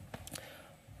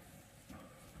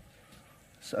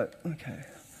 So, okay.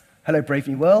 Hello, Brave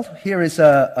New World. Here is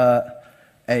a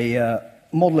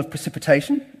model of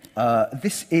precipitation.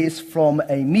 This is from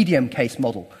a medium case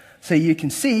model. So you can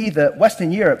see that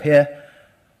Western Europe here,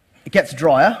 it gets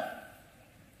drier.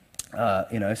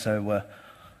 So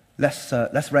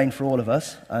less rain for all of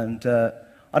us. And I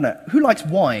don't know, who likes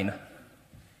wine?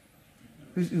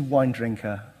 Who's a wine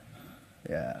drinker?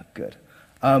 Yeah, good.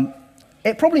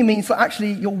 It probably means that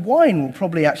actually your wine will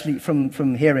probably actually,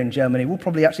 from here in Germany, will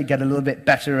probably actually get a little bit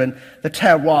better, and the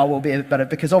terroir will be a bit better,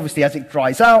 because obviously as it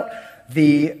dries out,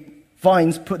 the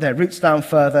vines put their roots down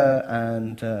further,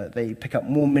 and they pick up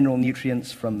more mineral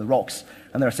nutrients from the rocks,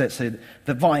 and so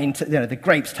the vine, the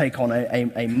grapes take on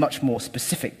a much more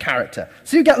specific character.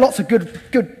 So you get lots of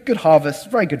good harvests,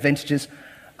 very good vintages,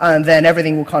 and then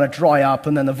everything will kind of dry up,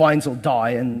 and then the vines will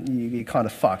die, and you're kind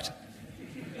of fucked.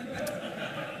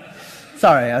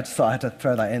 Sorry, I just thought I had to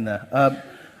throw that in there.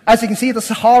 As you can see, the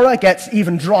Sahara gets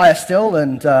even drier still,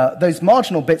 and those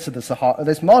marginal bits of the Sahara,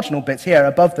 those marginal bits here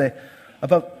above,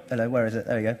 hello, where is it?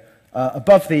 There we go.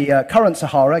 Above the current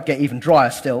Sahara get even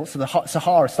drier still, so the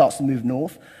Sahara starts to move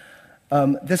north.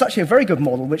 There's actually a very good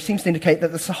model which seems to indicate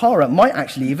that the Sahara might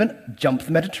actually even jump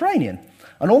the Mediterranean.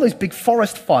 And all those big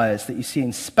forest fires that you see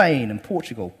in Spain and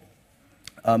Portugal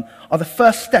are the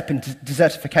first step into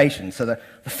desertification. So the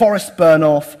forests burn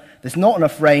off, there's not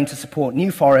enough rain to support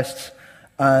new forests,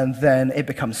 and then it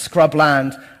becomes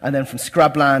scrubland, and then from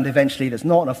scrubland, eventually there's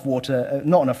not enough water,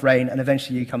 not enough rain, and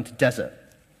eventually you come to desert.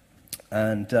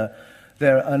 And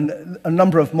there are a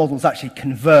number of models actually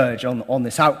converge on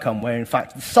this outcome, where in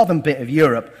fact the southern bit of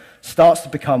Europe starts to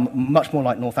become much more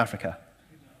like North Africa.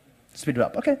 Speed it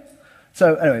up, okay.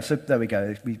 So anyway, so there we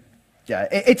go.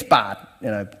 It's bad,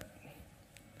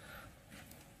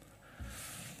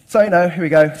 So, here we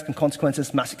go, some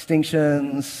consequences, mass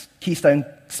extinctions, keystone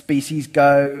species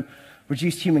go,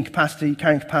 reduced human capacity,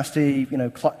 carrying capacity,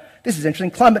 this is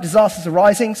interesting. Climate disasters are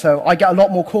rising, so I get a lot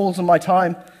more calls on my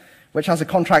time, which as a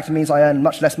contractor means I earn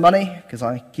much less money, because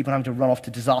I keep on having to run off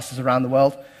to disasters around the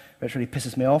world, which really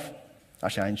pisses me off.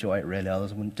 Actually, I enjoy it, really,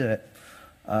 otherwise I wouldn't do it.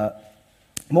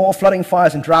 More flooding,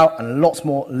 fires, and drought, and lots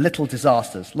more little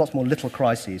disasters, lots more little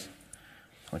crises.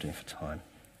 What am I doing for time?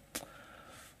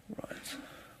 Right.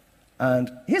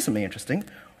 And here's something interesting.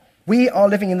 We are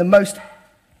living in the most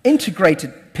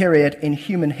integrated period in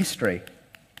human history.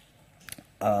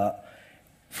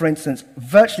 For instance,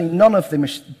 virtually none of the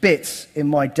bits in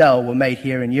my Dell were made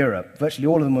here in Europe. Virtually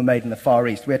all of them were made in the Far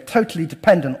East. We are totally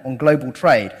dependent on global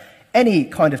trade. Any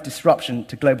kind of disruption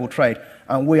to global trade,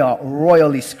 and we are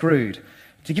royally screwed.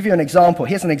 To give you an example,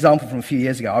 here's an example from a few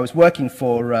years ago. I was working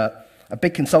for a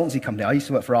big consultancy company. I used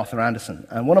to work for Arthur Andersen,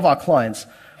 and one of our clients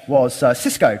was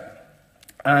Cisco.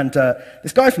 And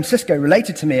this guy from Cisco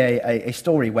related to me a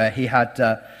story where he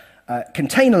had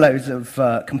container loads of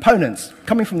components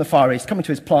coming from the Far East, coming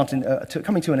to his plant,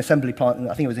 coming to an assembly plant,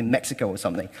 I think it was in Mexico or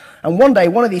something. And one day,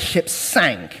 one of these ships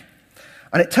sank.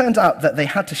 And it turned out that they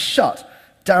had to shut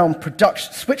down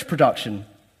switch production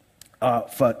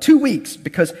for 2 weeks,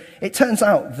 because it turns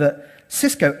out that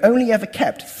Cisco only ever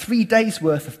kept 3 days'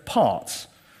 worth of parts,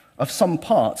 of some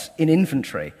parts, in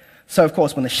inventory. So, of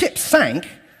course, when the ship sank,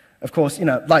 of course,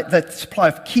 like the supply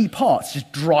of key parts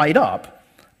just dried up,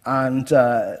 and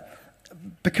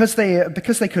because they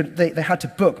had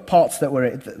to book parts that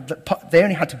were they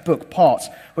only had to book parts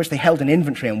which they held in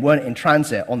inventory and weren't in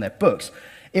transit on their books.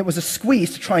 It was a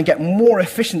squeeze to try and get more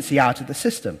efficiency out of the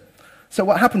system. So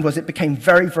what happened was it became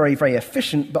very, very, very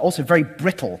efficient, but also very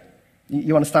brittle.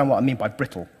 You understand what I mean by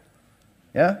brittle?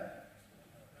 Yeah?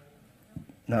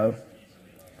 No.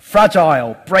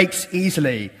 Fragile, breaks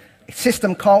easily.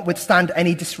 System can't withstand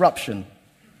any disruption.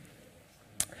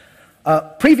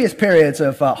 Previous periods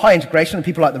of high integration,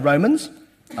 people like the Romans,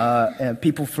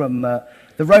 the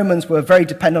Romans were very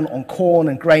dependent on corn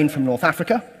and grain from North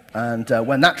Africa, and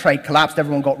when that trade collapsed,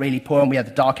 everyone got really poor, and we had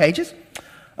the Dark Ages.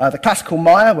 The classical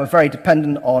Maya were very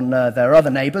dependent on their other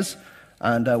neighbors,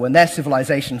 and when their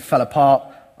civilization fell apart,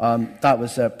 that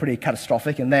was pretty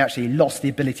catastrophic, and they actually lost the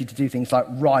ability to do things like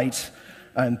write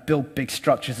and build big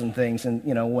structures and things, and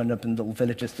end up in little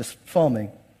villages just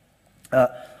farming.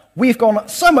 We've gone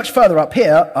so much further up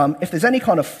here. If there's any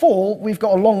kind of fall, we've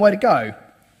got a long way to go.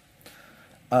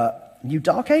 New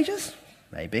Dark Ages?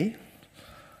 Maybe.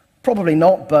 Probably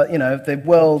not, but the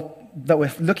world that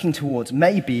we're looking towards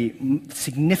may be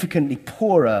significantly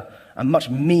poorer and much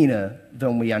meaner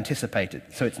than we anticipated.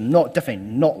 So it's definitely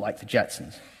not like the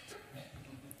Jetsons.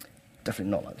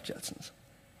 Definitely not like the Jetsons.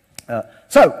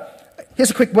 So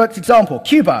here's a quick worked example.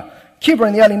 Cuba. Cuba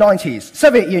in the early 90s.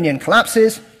 Soviet Union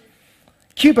collapses.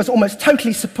 Cuba's almost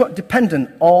totally dependent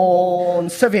on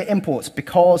Soviet imports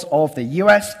because of the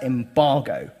US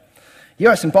embargo.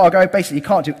 US embargo, basically you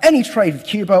can't do any trade with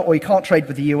Cuba or you can't trade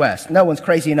with the US. No one's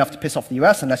crazy enough to piss off the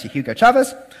US unless you're Hugo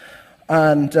Chavez,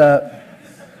 and who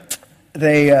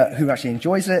actually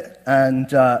enjoys it. And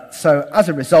so as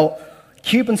a result,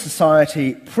 Cuban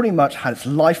society pretty much had its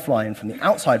lifeline from the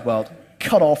outside world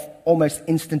cut off almost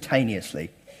instantaneously.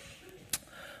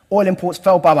 Oil imports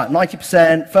fell by about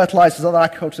 90%, fertilizers, other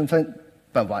agriculture fell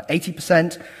by about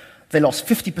 80%. They lost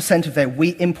 50% of their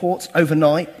wheat imports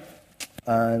overnight.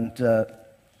 And,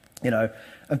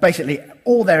 and basically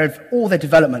all their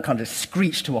development kind of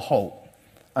screeched to a halt.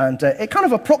 And it kind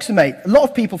of approximates, a lot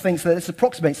of people think that this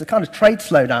approximates the kind of trade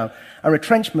slowdown and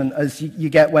retrenchment as you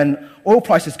get when oil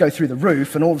prices go through the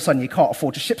roof and all of a sudden you can't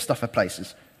afford to ship stuff at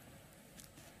places.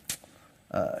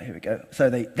 Here we go. So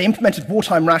they implemented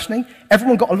wartime rationing.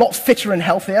 Everyone got a lot fitter and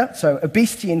healthier, so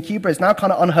obesity in Cuba is now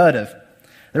kind of unheard of.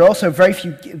 There are also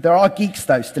there are geeks,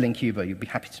 though, still in Cuba, you'd be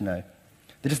happy to know.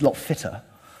 They're just a lot fitter.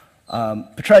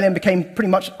 Petroleum became pretty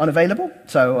much unavailable,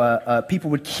 so people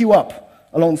would queue up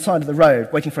along the side of the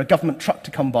road waiting for a government truck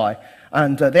to come by,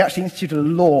 and they actually instituted a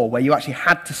law where you actually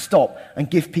had to stop and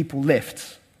give people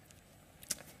lifts,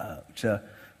 which is a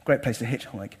great place to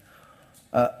hitchhike.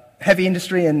 Heavy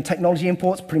industry and technology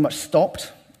imports pretty much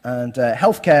stopped, and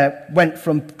healthcare went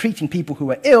from treating people who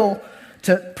were ill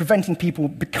to preventing people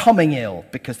becoming ill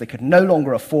because they could no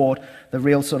longer afford the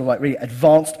real sort of like really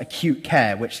advanced acute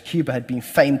care which Cuba had been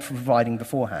famed for providing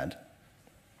beforehand.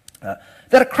 They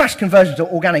had a crash conversion to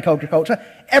organic agriculture.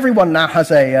 Everyone now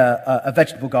has a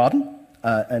vegetable garden,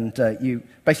 and you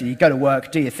go to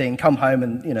work, do your thing, come home,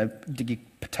 and dig your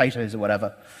potatoes or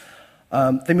whatever.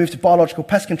 They moved to biological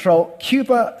pest control.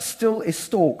 Cuba still is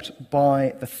stalked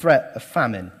by the threat of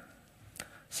famine.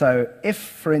 So if,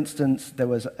 for instance, there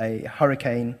was a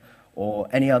hurricane or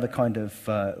any other kind of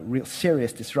real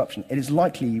serious disruption, it is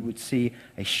likely you would see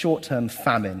a short-term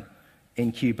famine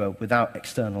in Cuba without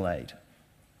external aid.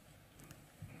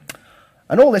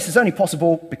 And all this is only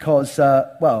possible because,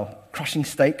 crushing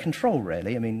state control,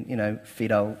 really. I mean,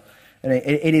 Fidel,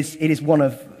 it is one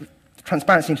of...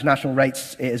 Transparency International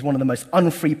rates it as one of the most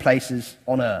unfree places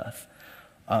on earth.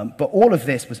 But all of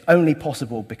this was only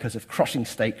possible because of crushing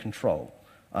state control.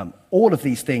 All of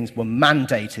these things were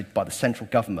mandated by the central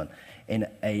government. In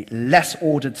a less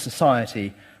ordered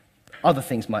society, other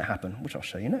things might happen, which I'll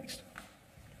show you next.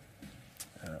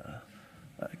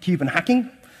 Cuban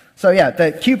hacking. So yeah,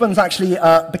 the Cubans actually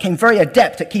became very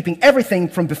adept at keeping everything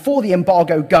from before the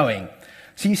embargo going.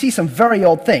 So you see some very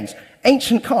odd things.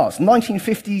 Ancient cars,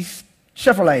 1950s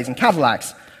Chevrolets and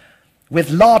Cadillacs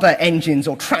with Lada engines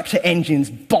or tractor engines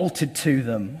bolted to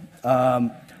them.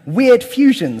 Weird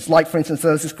fusions, like, for instance,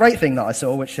 there was this great thing that I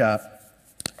saw, which the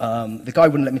guy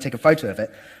wouldn't let me take a photo of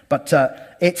it, but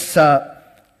it's an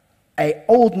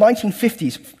old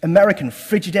 1950s American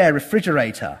Frigidaire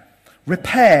refrigerator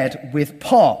repaired with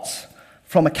parts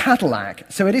from a Cadillac.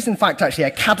 So it is, in fact, actually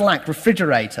a Cadillac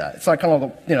refrigerator. It's like kind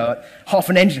of, half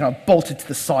an engine kind of bolted to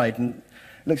the side, and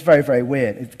it looks very, very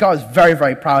weird. The guy was very,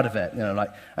 very proud of it,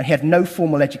 and he had no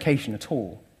formal education at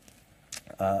all.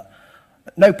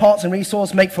 No parts and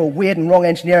resource make for weird and wrong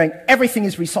engineering. Everything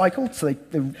is recycled, so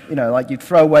you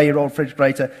throw away your old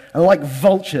refrigerator, and like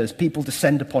vultures, people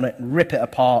descend upon it and rip it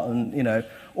apart, and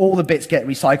all the bits get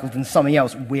recycled and something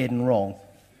else weird and wrong.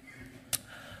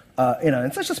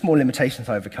 And there's just more limitations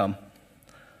to overcome.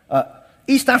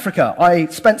 East Africa, I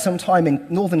spent some time in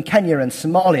northern Kenya and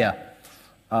Somalia,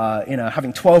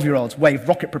 having 12-year-olds wave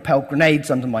rocket-propelled grenades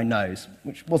under my nose,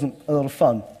 which wasn't a lot of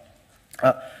fun.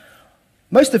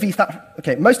 Most of East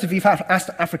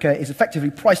Africa is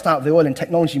effectively priced out of the oil and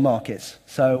technology markets,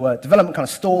 so development kind of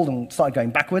stalled and started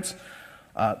going backwards.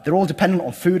 They're all dependent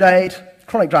on food aid.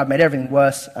 Chronic drought made everything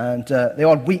worse, and they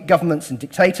had weak governments and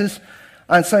dictators.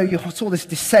 And so you saw this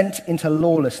descent into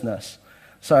lawlessness.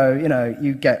 So,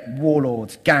 you get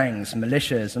warlords, gangs,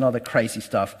 militias, and other crazy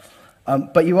stuff.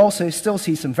 But you also still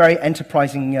see some very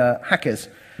enterprising hackers.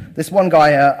 This one guy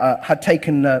had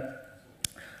taken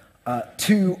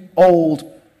 2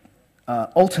 old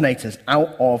alternators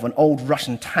out of an old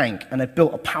Russian tank and had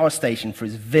built a power station for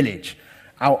his village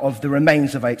out of the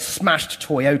remains of a smashed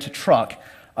Toyota truck,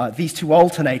 these 2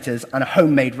 alternators, and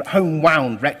a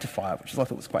home-wound rectifier, which I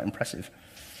thought was quite impressive.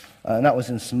 And that was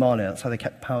in Somalia. That's how they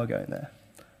kept power going there.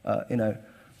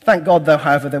 Thank God, though,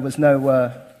 however, there was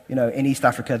no, in East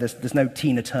Africa, there's no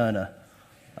Tina Turner.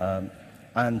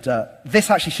 This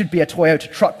actually should be a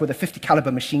Toyota truck with a 50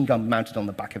 caliber machine gun mounted on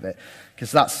the back of it,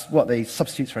 because that's what they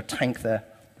substitute for a tank there.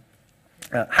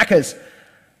 Hackers,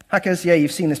 yeah,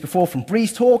 you've seen this before from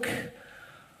Breeze Talk.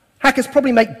 Hackers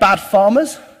probably make bad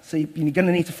farmers, so you're going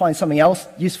to need to find something else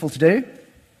useful to do.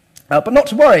 But not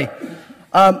to worry.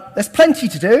 There's plenty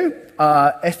to do.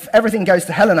 If everything goes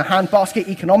to hell in a handbasket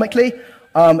economically,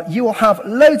 you will have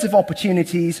loads of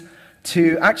opportunities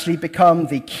to actually become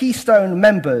the keystone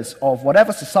members of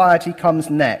whatever society comes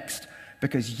next,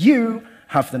 because you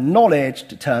have the knowledge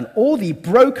to turn all the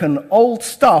broken old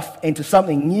stuff into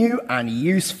something new and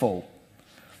useful.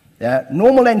 Yeah?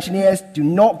 Normal engineers do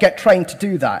not get trained to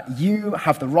do that. You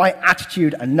have the right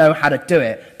attitude and know how to do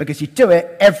it, because you do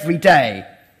it every day.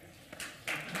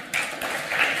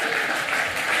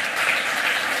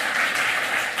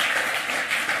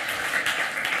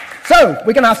 So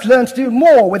we're going to have to learn to do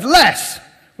more with less,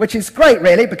 which is great,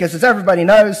 really, because as everybody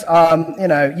knows,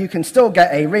 you can still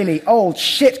get a really old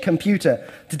shit computer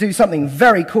to do something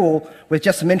very cool with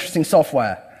just some interesting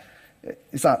software.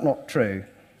 Is that not true?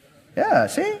 Yeah,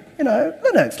 see?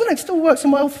 Linux still works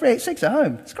on my old 386 at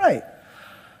home. It's great.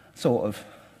 Sort of.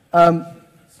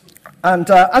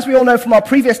 As we all know from our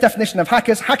previous definition of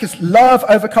hackers, hackers love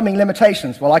overcoming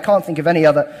limitations. Well, I can't think of any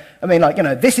other.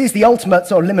 This is the ultimate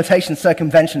sort of limitation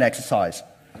circumvention exercise.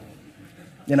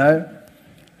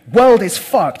 World is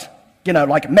fucked.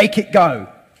 Make it go.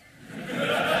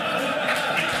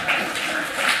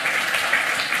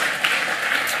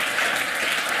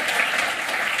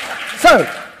 So,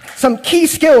 some key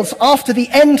skills after the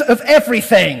end of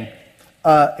everything.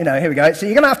 Here we go. So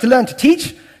you're going to have to learn to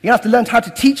teach. You're going to have to learn how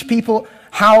to teach people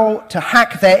how to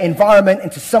hack their environment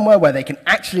into somewhere where they can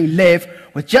actually live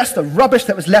with just the rubbish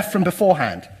that was left from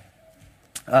beforehand.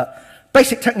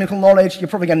 Basic technical knowledge, you're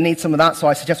probably going to need some of that, so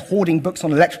I suggest hoarding books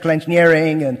on electrical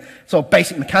engineering and sort of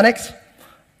basic mechanics.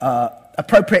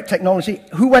 Appropriate technology.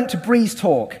 Who went to Breeze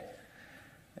Talk?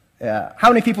 How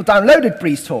many people downloaded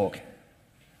Breeze Talk? It's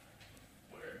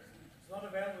not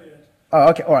available yet. Oh,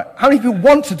 okay, all right. How many people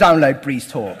want to download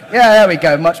Breeze Talk? Yeah, there we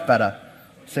go, much better.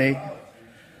 See?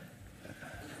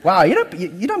 Wow,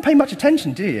 you don't pay much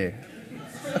attention, do you?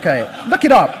 Okay, look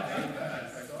it up.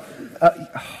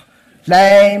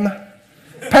 Lame.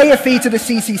 Pay a fee to the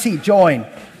CCC, join.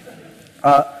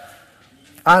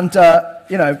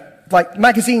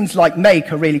 Magazines like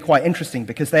Make are really quite interesting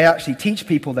because they actually teach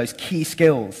people those key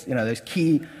skills, those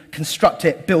key construct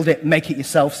it, build it, make it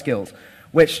yourself skills,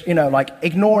 which,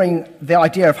 ignoring the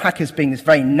idea of hackers being this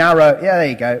very narrow,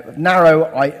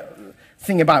 narrow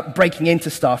thing about breaking into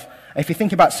stuff. If you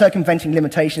think about circumventing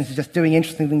limitations and just doing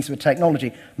interesting things with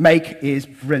technology, Make is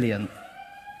brilliant.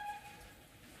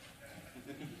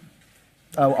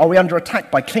 Oh, are we under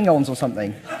attack by Klingons or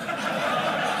something?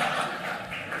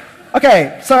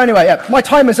 Okay, so anyway, yeah, my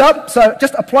time is up, so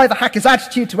just apply the hacker's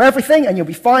attitude to everything and you'll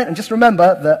be fine, and just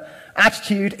remember that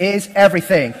attitude is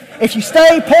everything. If you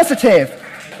stay positive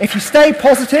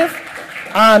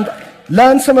and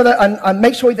learn some of the, and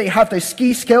make sure that you have those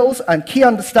key skills and key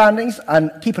understandings and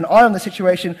keep an eye on the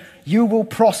situation, you will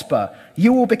prosper.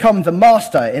 You will become the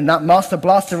master in that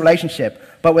master-blaster relationship,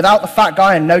 but without the fat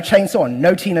guy and no chainsaw and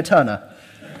no Tina Turner.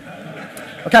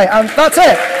 Okay, that's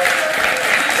it.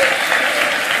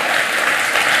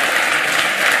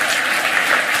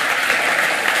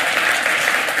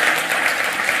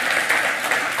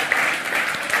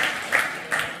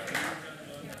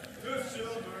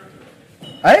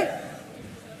 Hey?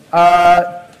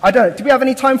 I don't know. Do we have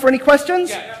any time for any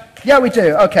questions? Yeah, we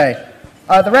do. Okay.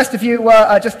 The rest of you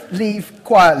just leave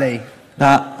quietly.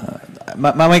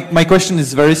 My question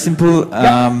is very simple.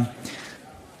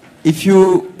 If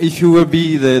you will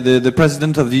be the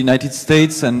president of the United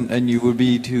States and you will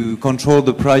be to control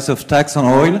the price of tax on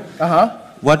oil,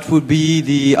 what would be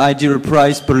the ideal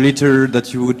price per liter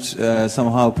that you would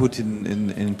somehow put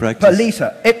in practice? Per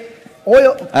liter?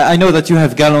 Oil. I know that you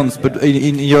have gallons, but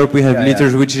in Europe we have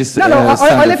liters, which is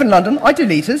I live in London. I do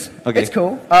liters. Okay. It's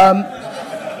cool.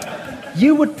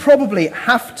 You would probably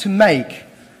have to make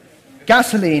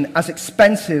gasoline as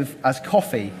expensive as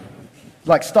coffee,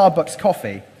 like Starbucks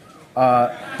coffee,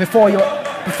 before you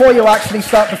actually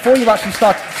start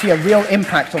to see a real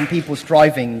impact on people's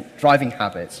driving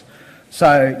habits.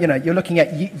 So you're looking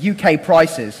at UK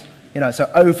prices. So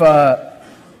over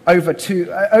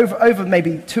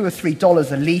maybe $2 or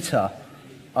 $3 a litre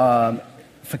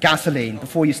for gasoline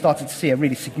before you started to see a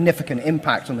really significant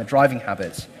impact on their driving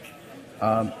habits.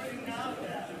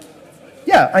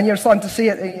 Yeah, and you're starting to see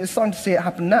it. You're starting to see it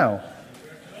happen now.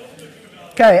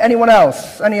 Okay, anyone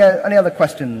else? Any other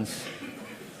questions?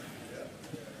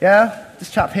 Yeah,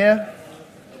 this chap here.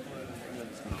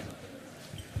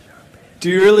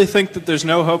 Do you really think that there's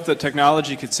no hope that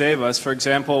technology could save us? For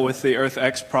example, with the Earth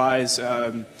X Prize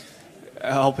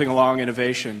helping along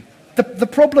innovation. The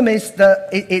problem is that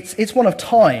it's one of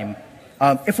time.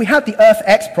 If we had the Earth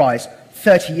X Prize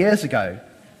 30 years ago,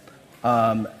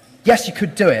 yes, you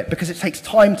could do it because it takes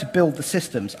time to build the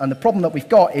systems. And the problem that we've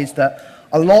got is that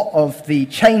a lot of the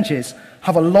changes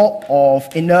have a lot of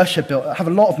inertia built, have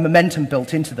a lot of momentum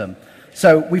built into them.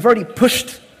 So we've already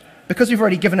pushed, because we've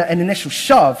already given it an initial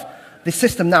shove, the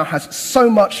system now has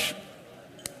so much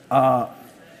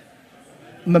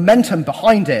momentum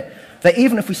behind it that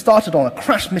even if we started on a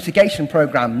crash mitigation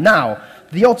program now,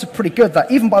 the odds are pretty good that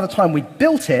even by the time we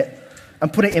built it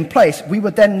and put it in place, we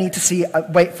would then need to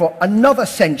wait for another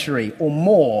century or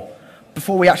more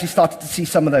before we actually started to see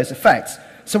some of those effects.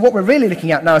 So what we're really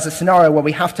looking at now is a scenario where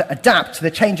we have to adapt to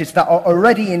the changes that are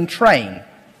already in train.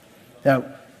 You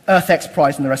know, Earth X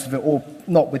Prize and the rest of it all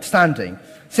notwithstanding,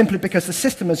 simply because the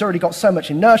system has already got so much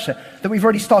inertia that we've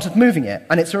already started moving it,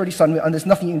 and it's already started, and there's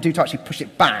nothing you can do to actually push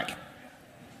it back.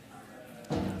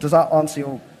 Does that answer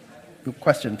your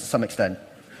question to some extent?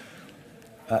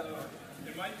 It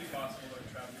might be possible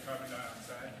to trap carbon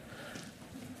dioxide.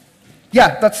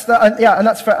 Yeah,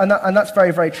 and that's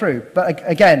very, very true. But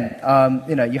again,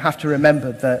 you know, you have to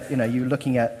remember that you're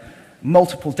looking at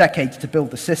multiple decades to build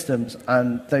the systems,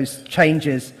 and those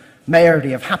changes may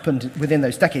already have happened within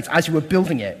those decades. As you were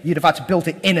building it, you'd have had to build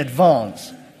it in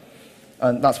advance,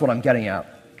 and that's what I'm getting at.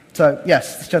 So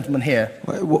yes, this gentleman here.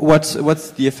 What's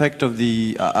the effect of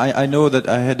the? I know that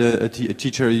I had a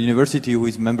teacher at university who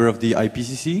is a member of the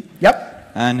IPCC.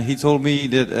 Yep. And he told me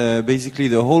that basically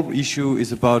the whole issue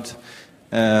is about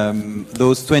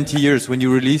those 20 years when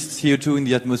you released CO2 in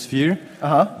the atmosphere.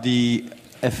 The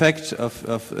effect of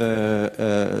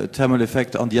thermal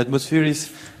effect on the atmosphere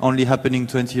is only happening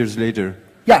 20 years later.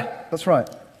 Yeah, that's right.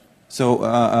 So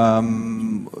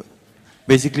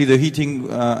basically the heating,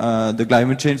 the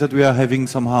climate change that we are having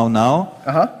somehow now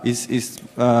is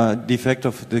the effect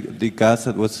of the gas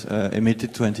that was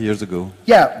emitted 20 years ago.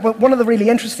 Yeah, well, one of the really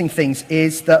interesting things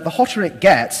is that the hotter it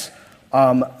gets,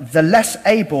 the less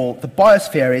able the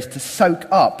biosphere is to soak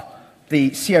up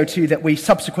the CO2 that we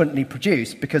subsequently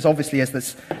produce, because obviously as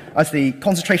the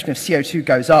concentration of CO2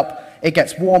 goes up, it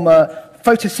gets warmer,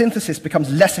 photosynthesis becomes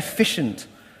less efficient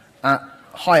at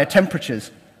higher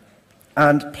temperatures,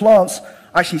 and plants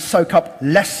actually soak up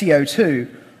less CO2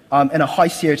 in a high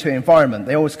CO2 environment.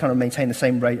 They always kind of maintain the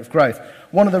same rate of growth.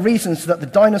 One of the reasons that the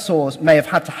dinosaurs may have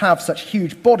had to have such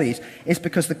huge bodies is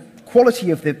because the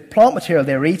quality of the plant material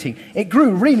they were eating, it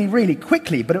grew really, really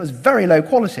quickly, but it was very low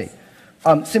quality.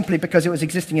 Simply because it was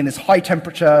existing in this high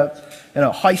temperature,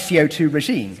 high CO2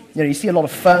 regime. You see a lot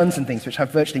of ferns and things which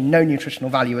have virtually no nutritional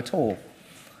value at all.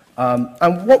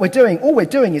 And what all we're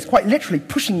doing is quite literally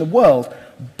pushing the world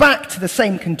back to the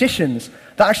same conditions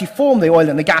that actually formed the oil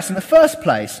and the gas in the first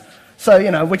place. So,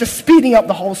 we're just speeding up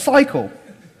the whole cycle.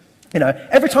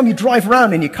 Every time you drive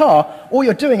around in your car, all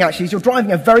you're doing actually is you're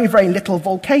driving a very, very little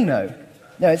volcano.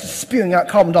 It's spewing out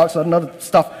carbon dioxide and other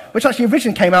stuff, which actually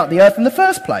originally came out of the Earth in the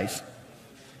first place.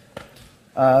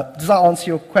 Does that answer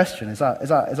your question? Is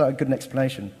that a good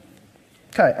explanation?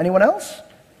 Okay, anyone else?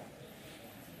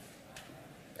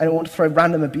 Anyone want to throw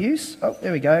random abuse? Oh,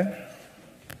 there we go.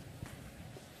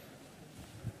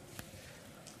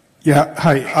 Yeah,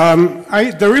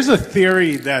 hi. There is a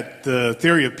theory that the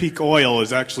theory of peak oil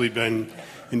has actually been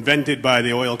invented by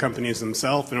the oil companies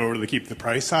themselves in order to keep the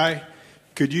price high.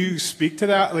 Could you speak to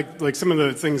that? Like some of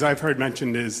the things I've heard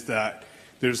mentioned is that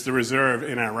there's the reserve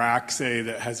in Iraq, say,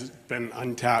 that has been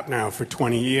untapped now for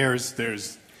 20 years.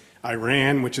 There's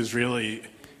Iran, which has really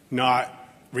not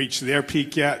reached their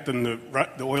peak yet. Then the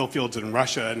oil fields in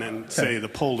Russia, and then, say, the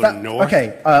polar north.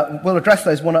 Okay, we'll address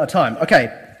those one at a time.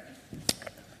 Okay,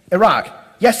 Iraq.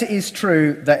 Yes, it is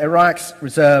true that Iraq's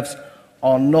reserves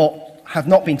have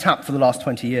not been tapped for the last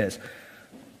 20 years.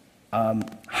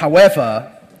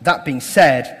 However, that being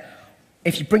said,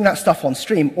 if you bring that stuff on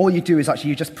stream, all you do is actually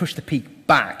you just push the peak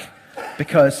back,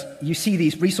 because you see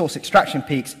these resource extraction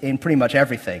peaks in pretty much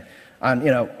everything. And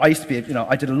I used to be,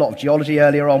 I did a lot of geology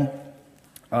earlier on,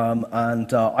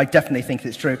 and I definitely think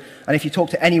it's true. And if you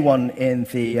talk to anyone in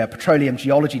the petroleum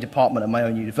geology department at my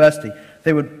own university,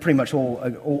 they would pretty much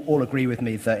all agree with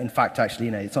me that, in fact, actually,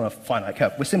 it's on a finite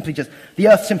curve. The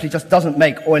Earth simply just doesn't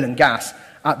make oil and gas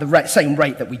at the same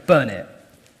rate that we burn it.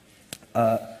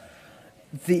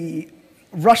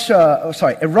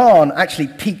 Iran actually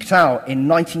peaked out in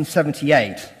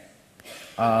 1978.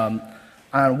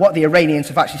 And what the Iranians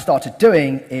have actually started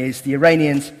doing is the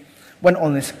Iranians went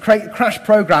on this crash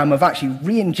program of actually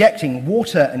re-injecting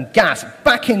water and gas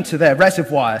back into their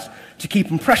reservoirs to keep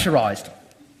them pressurized.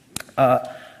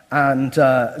 And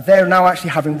they're now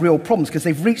actually having real problems because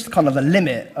they've reached kind of the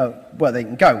limit of where they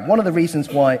can go. One of the reasons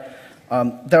why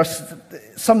there are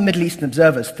some Middle Eastern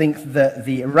observers think that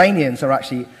the Iranians are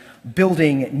actually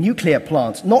building nuclear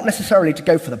plants, not necessarily to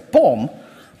go for the bomb,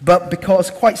 but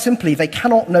because, quite simply, they can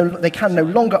no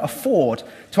longer afford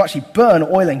to actually burn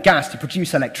oil and gas to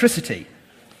produce electricity.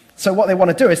 So what they want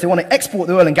to do is they want to export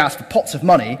the oil and gas for pots of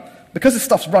money. Because the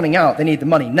stuff's running out, they need the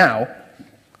money now.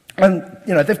 And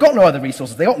they've got no other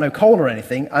resources. They've got no coal or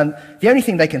anything. And the only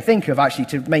thing they can think of actually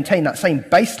to maintain that same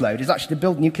base load is actually to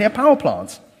build nuclear power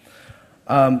plants.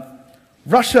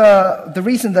 Russia, the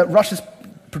reason that Russia's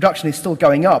production is still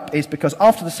going up is because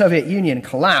after the Soviet Union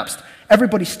collapsed,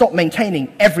 everybody stopped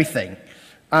maintaining everything.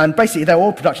 And basically their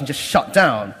oil production just shut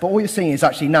down. But all you're seeing is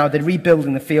actually now they're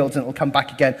rebuilding the fields and it'll come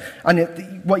back again.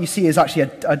 And what you see is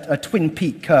actually a twin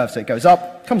peak curve. So it goes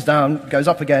up, comes down, goes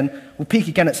up again, will peak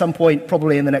again at some point,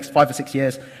 probably in the next 5 or 6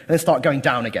 years, and then start going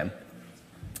down again.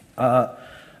 Yeah,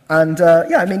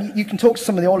 I mean, you can talk to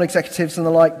some of the oil executives and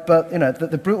the like, but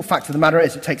the brutal fact of the matter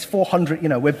is it takes 400,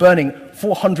 we're burning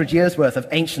 400 years worth of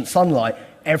ancient sunlight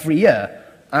every year.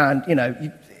 And,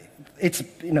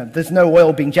 there's no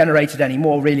oil being generated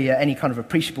anymore, really, at any kind of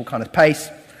appreciable kind of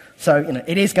pace. So,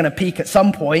 it is going to peak at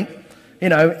some point.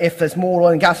 If there's more oil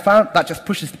and gas found, that just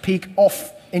pushes the peak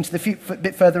off into the a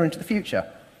bit further into the future.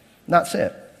 And that's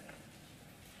it.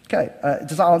 Okay,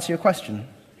 does that answer your question?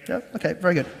 Yeah, okay,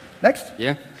 very good. Next?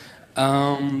 Yeah.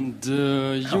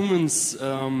 The humans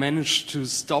managed to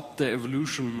stop the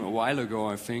evolution a while ago,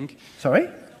 I think. Sorry?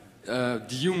 The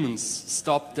humans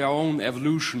stopped their own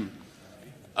evolution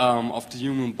of the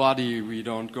human body. We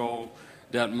don't go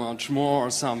that much more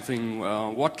or something.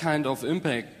 What kind of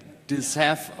impact this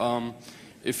have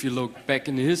if you look back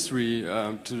in history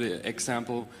to the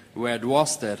example where it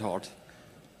was that hot?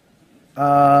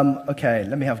 Okay,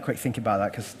 let me have a quick think about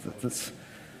that, because that's...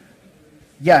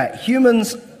 Yeah,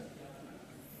 humans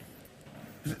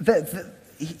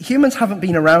haven't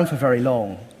been around for very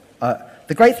long.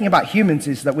 The great thing about humans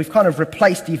is that we've kind of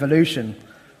replaced evolution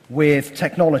with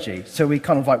technology. So we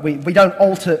kind of like, we don't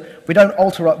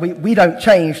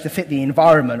change to fit the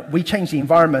environment. We change the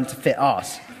environment to fit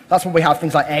us. That's why we have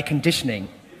things like air conditioning,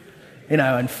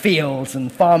 and fields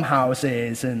and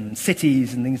farmhouses and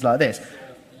cities and things like this.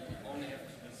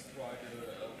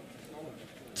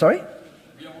 Sorry?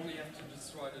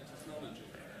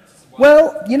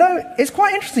 Well, it's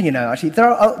quite interesting, actually. There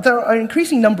are an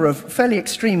increasing number of fairly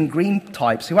extreme green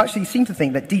types who actually seem to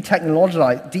think that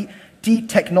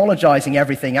detechnologizing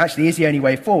everything actually is the only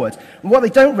way forward. And what they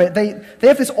don't, they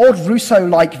have this odd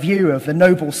Rousseau-like view of the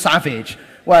noble savage,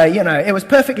 where, it was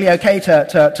perfectly okay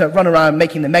to run around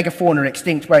making the megafauna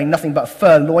extinct wearing nothing but a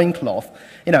fur loincloth,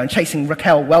 and chasing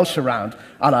Raquel Welch around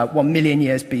a la 1 million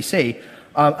years BC.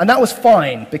 And that was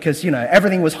fine because,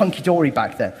 everything was hunky-dory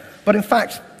back then. But in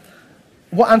fact,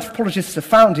 what anthropologists have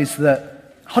found is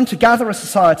that hunter-gatherer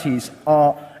societies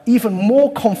are even more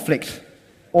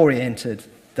conflict-oriented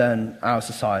than our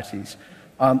societies.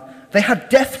 They had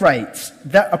death rates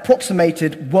that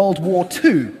approximated World War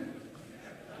II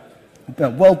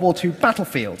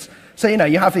battlefields. So,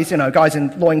 you have these, guys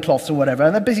in loincloths or whatever,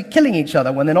 and they're busy killing each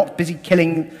other when they're not busy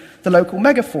killing the local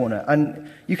megafauna. And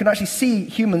you can actually see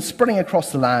humans spreading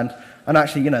across the land, and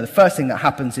actually, the first thing that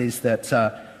happens is that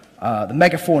the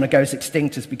megafauna goes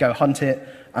extinct as we go hunt it,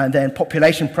 and then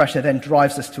population pressure then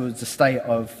drives us towards a state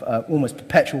of almost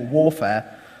perpetual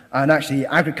warfare. And actually,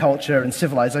 agriculture and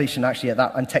civilization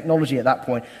and technology at that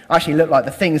point actually look like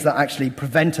the things that actually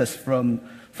prevent us from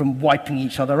wiping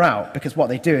each other out. Because what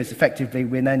they do is effectively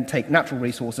we then take natural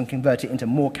resource and convert it into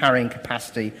more carrying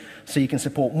capacity so you can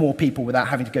support more people without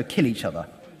having to go kill each other.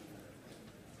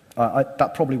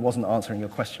 That probably wasn't answering your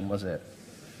question, was it?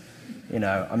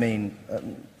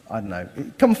 I don't know.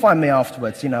 Come find me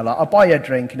afterwards. I'll buy you a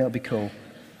drink and it'll be cool.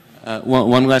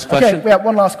 One last question. Okay, we have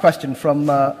one last question from.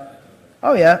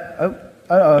 Oh yeah.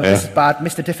 This is bad.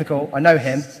 Mr. Difficult. I know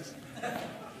him.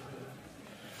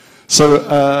 So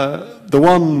the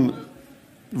one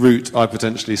route I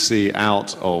potentially see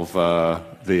out of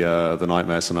the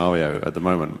nightmare scenario at the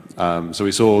moment. So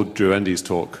we saw Drew Endy's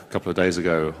talk a couple of days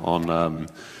ago on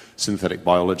synthetic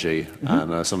biology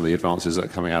and some of the advances that are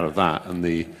coming out of that, and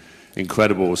the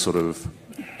incredible sort of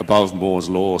above Moore's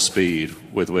law speed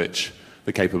with which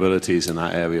the capabilities in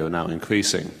that area are now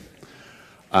increasing.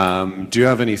 Do you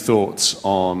have any thoughts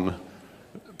on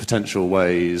potential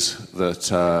ways that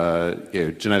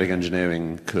genetic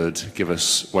engineering could give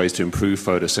us ways to improve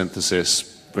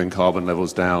photosynthesis, bring carbon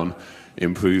levels down,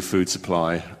 improve food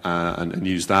supply and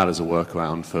use that as a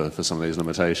workaround for some of these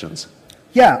limitations?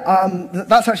 Yeah,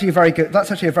 that's actually a very good.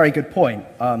 That's actually a very good point.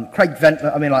 Craig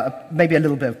Ventner. I mean, maybe a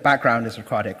little bit of background is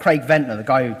required here. Craig Ventner, the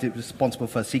guy who was responsible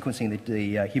for sequencing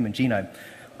the human genome,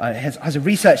 has a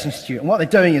research institute, and what they're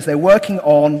doing is they're working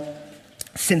on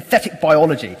synthetic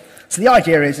biology. So the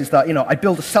idea is that I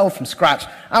build a cell from scratch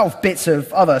out of bits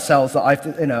of other cells that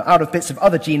out of bits of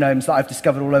other genomes that I've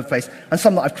discovered all over the place, and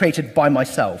some that I've created by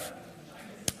myself.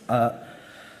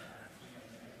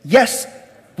 Yes,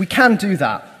 we can do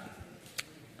that.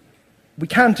 We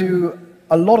can do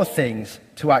a lot of things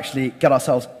to actually get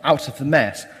ourselves out of the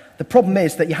mess. The problem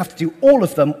is that you have to do all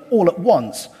of them all at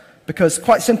once, because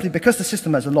quite simply, because the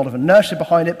system has a lot of inertia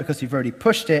behind it, because you've already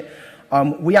pushed it,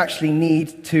 we actually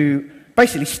need to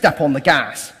basically step on the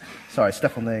gas. Sorry,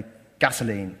 step on the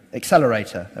gasoline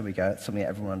accelerator. There we go. That's something that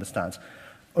everyone understands.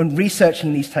 On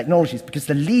researching these technologies, because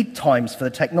the lead times for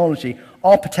the technology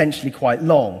are potentially quite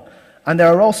long. And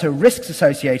there are also risks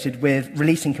associated with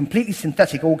releasing completely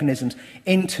synthetic organisms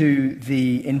into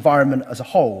the environment as a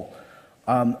whole.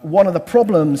 One of the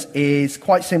problems is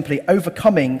quite simply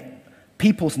overcoming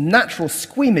people's natural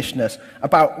squeamishness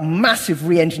about massive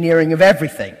re-engineering of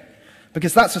everything,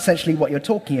 because that's essentially what you're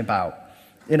talking about.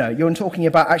 You're talking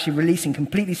about actually releasing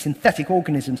completely synthetic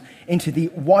organisms into the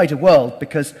wider world,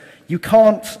 because you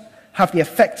can't have the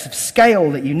effects of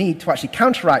scale that you need to actually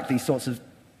counteract these sorts of,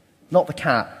 not the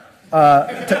cat,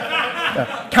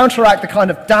 counteract the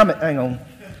kind of,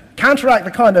 counteract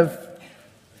the kind of,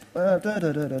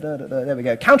 there we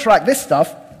go, counteract this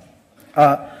stuff.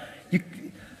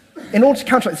 In order to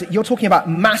counteract it, you're talking about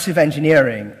massive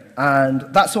engineering, and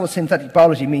that sort of synthetic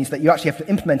biology means that you actually have to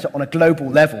implement it on a global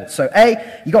level. So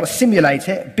A, you've got to simulate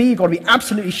it, B, you've got to be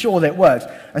absolutely sure that it works,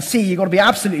 and C, you've got to be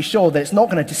absolutely sure that it's not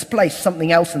going to displace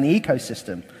something else in the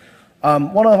ecosystem.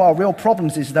 One of our real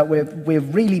problems is that we're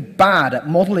really bad at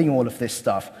modeling all of this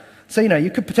stuff. So, you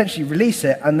could potentially release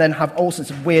it and then have all sorts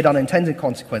of weird unintended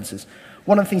consequences.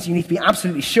 One of the things you need to be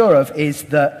absolutely sure of is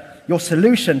that your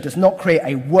solution does not create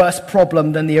a worse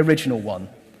problem than the original one.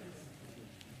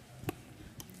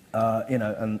 But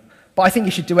I think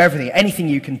you should do everything, anything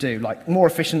you can do, like more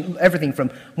efficient, everything from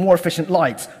more efficient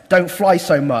lights, don't fly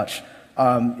so much,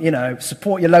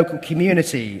 support your local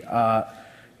community,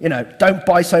 don't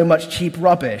buy so much cheap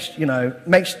rubbish.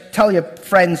 Tell your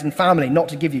friends and family not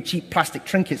to give you cheap plastic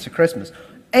trinkets for Christmas.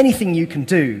 Anything you can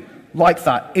do like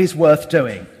that is worth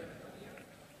doing.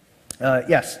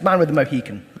 Yes, man with the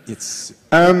Mohican. It's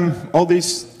all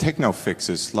these techno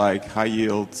fixes like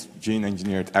high-yield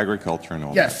gene-engineered agriculture and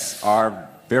all yes. that are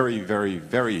very, very,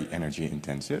 very energy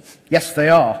intensive. Yes, they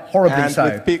are. Horribly and so.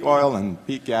 With peak oil and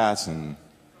peak gas and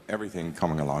everything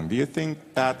coming along, do you think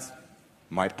that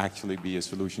might actually be a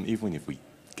solution, even if we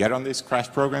get on this crash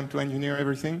program to engineer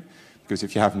everything? Because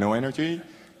if you have no energy,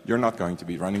 you're not going to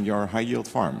be running your high-yield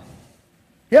farm.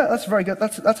 Yeah, that's very good.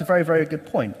 That's a very, very good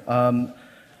point.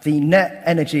 The net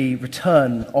energy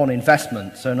return on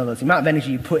investment, so in other words, the amount of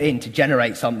energy you put in to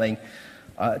generate something,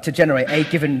 to generate a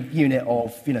given unit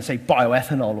of, say,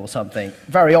 bioethanol or something,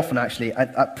 very often actually,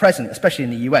 at present, especially in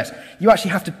the US, you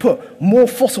actually have to put more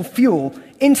fossil fuel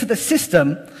into the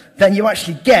system than you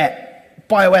actually get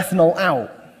bioethanol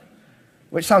out,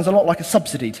 which sounds a lot like a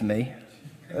subsidy to me.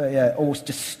 Or it's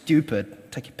just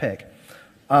stupid. Take your pick.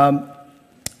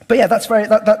 But yeah, that's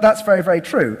very, very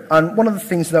true. And one of the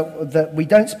things that we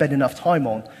don't spend enough time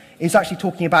on is actually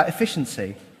talking about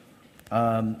efficiency.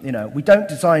 We don't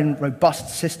design robust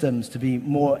systems to be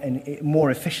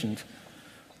more efficient.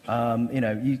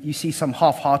 You see some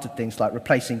half-hearted things like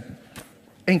replacing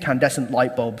incandescent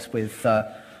light bulbs with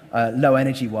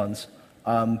low-energy ones.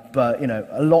 But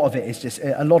a lot of it is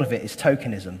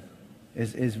tokenism,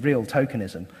 is real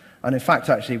tokenism. And in fact,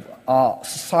 actually, our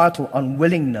societal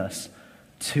unwillingness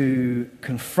to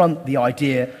confront the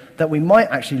idea that we might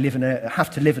actually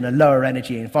have to live in a lower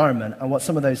energy environment, and what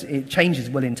some of those changes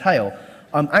will entail,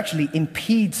 actually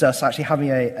impedes us actually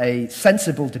having a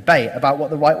sensible debate about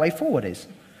what the right way forward is.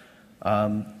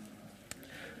 The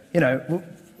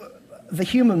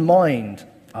human mind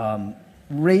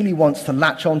really wants to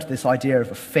latch onto this idea of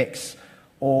a fix,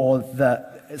 or that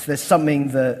there's something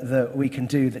that we can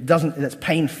do that's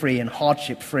pain-free and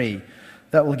hardship-free,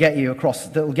 that will get you across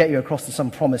to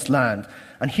some promised land.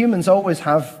 And humans always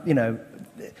have,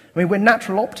 we're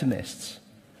natural optimists,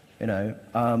 but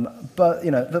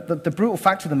the brutal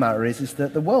fact of the matter is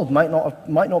that the world might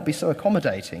not be so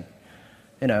accommodating,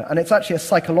 and it's actually a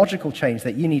psychological change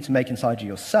that you need to make inside of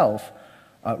yourself,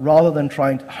 rather than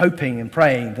hoping and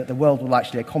praying that the world will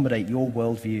actually accommodate your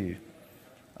worldview.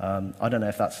 I don't know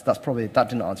if that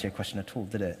didn't answer your question at all,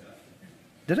 did it?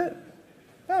 Did it?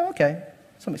 Oh, Okay,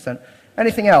 to some extent.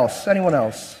 Anything else? Anyone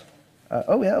else?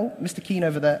 Oh, yeah, Mr. Keane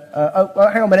over there.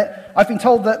 Hang on a minute. I've been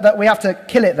told that we have to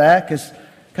kill it there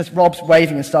because Rob's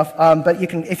waving and stuff. But you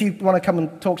can, if you want to come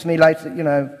and talk to me later,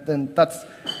 then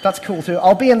that's cool too.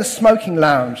 I'll be in the smoking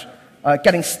lounge,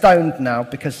 getting stoned now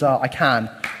because I can.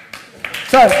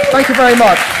 So, thank you very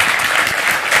much.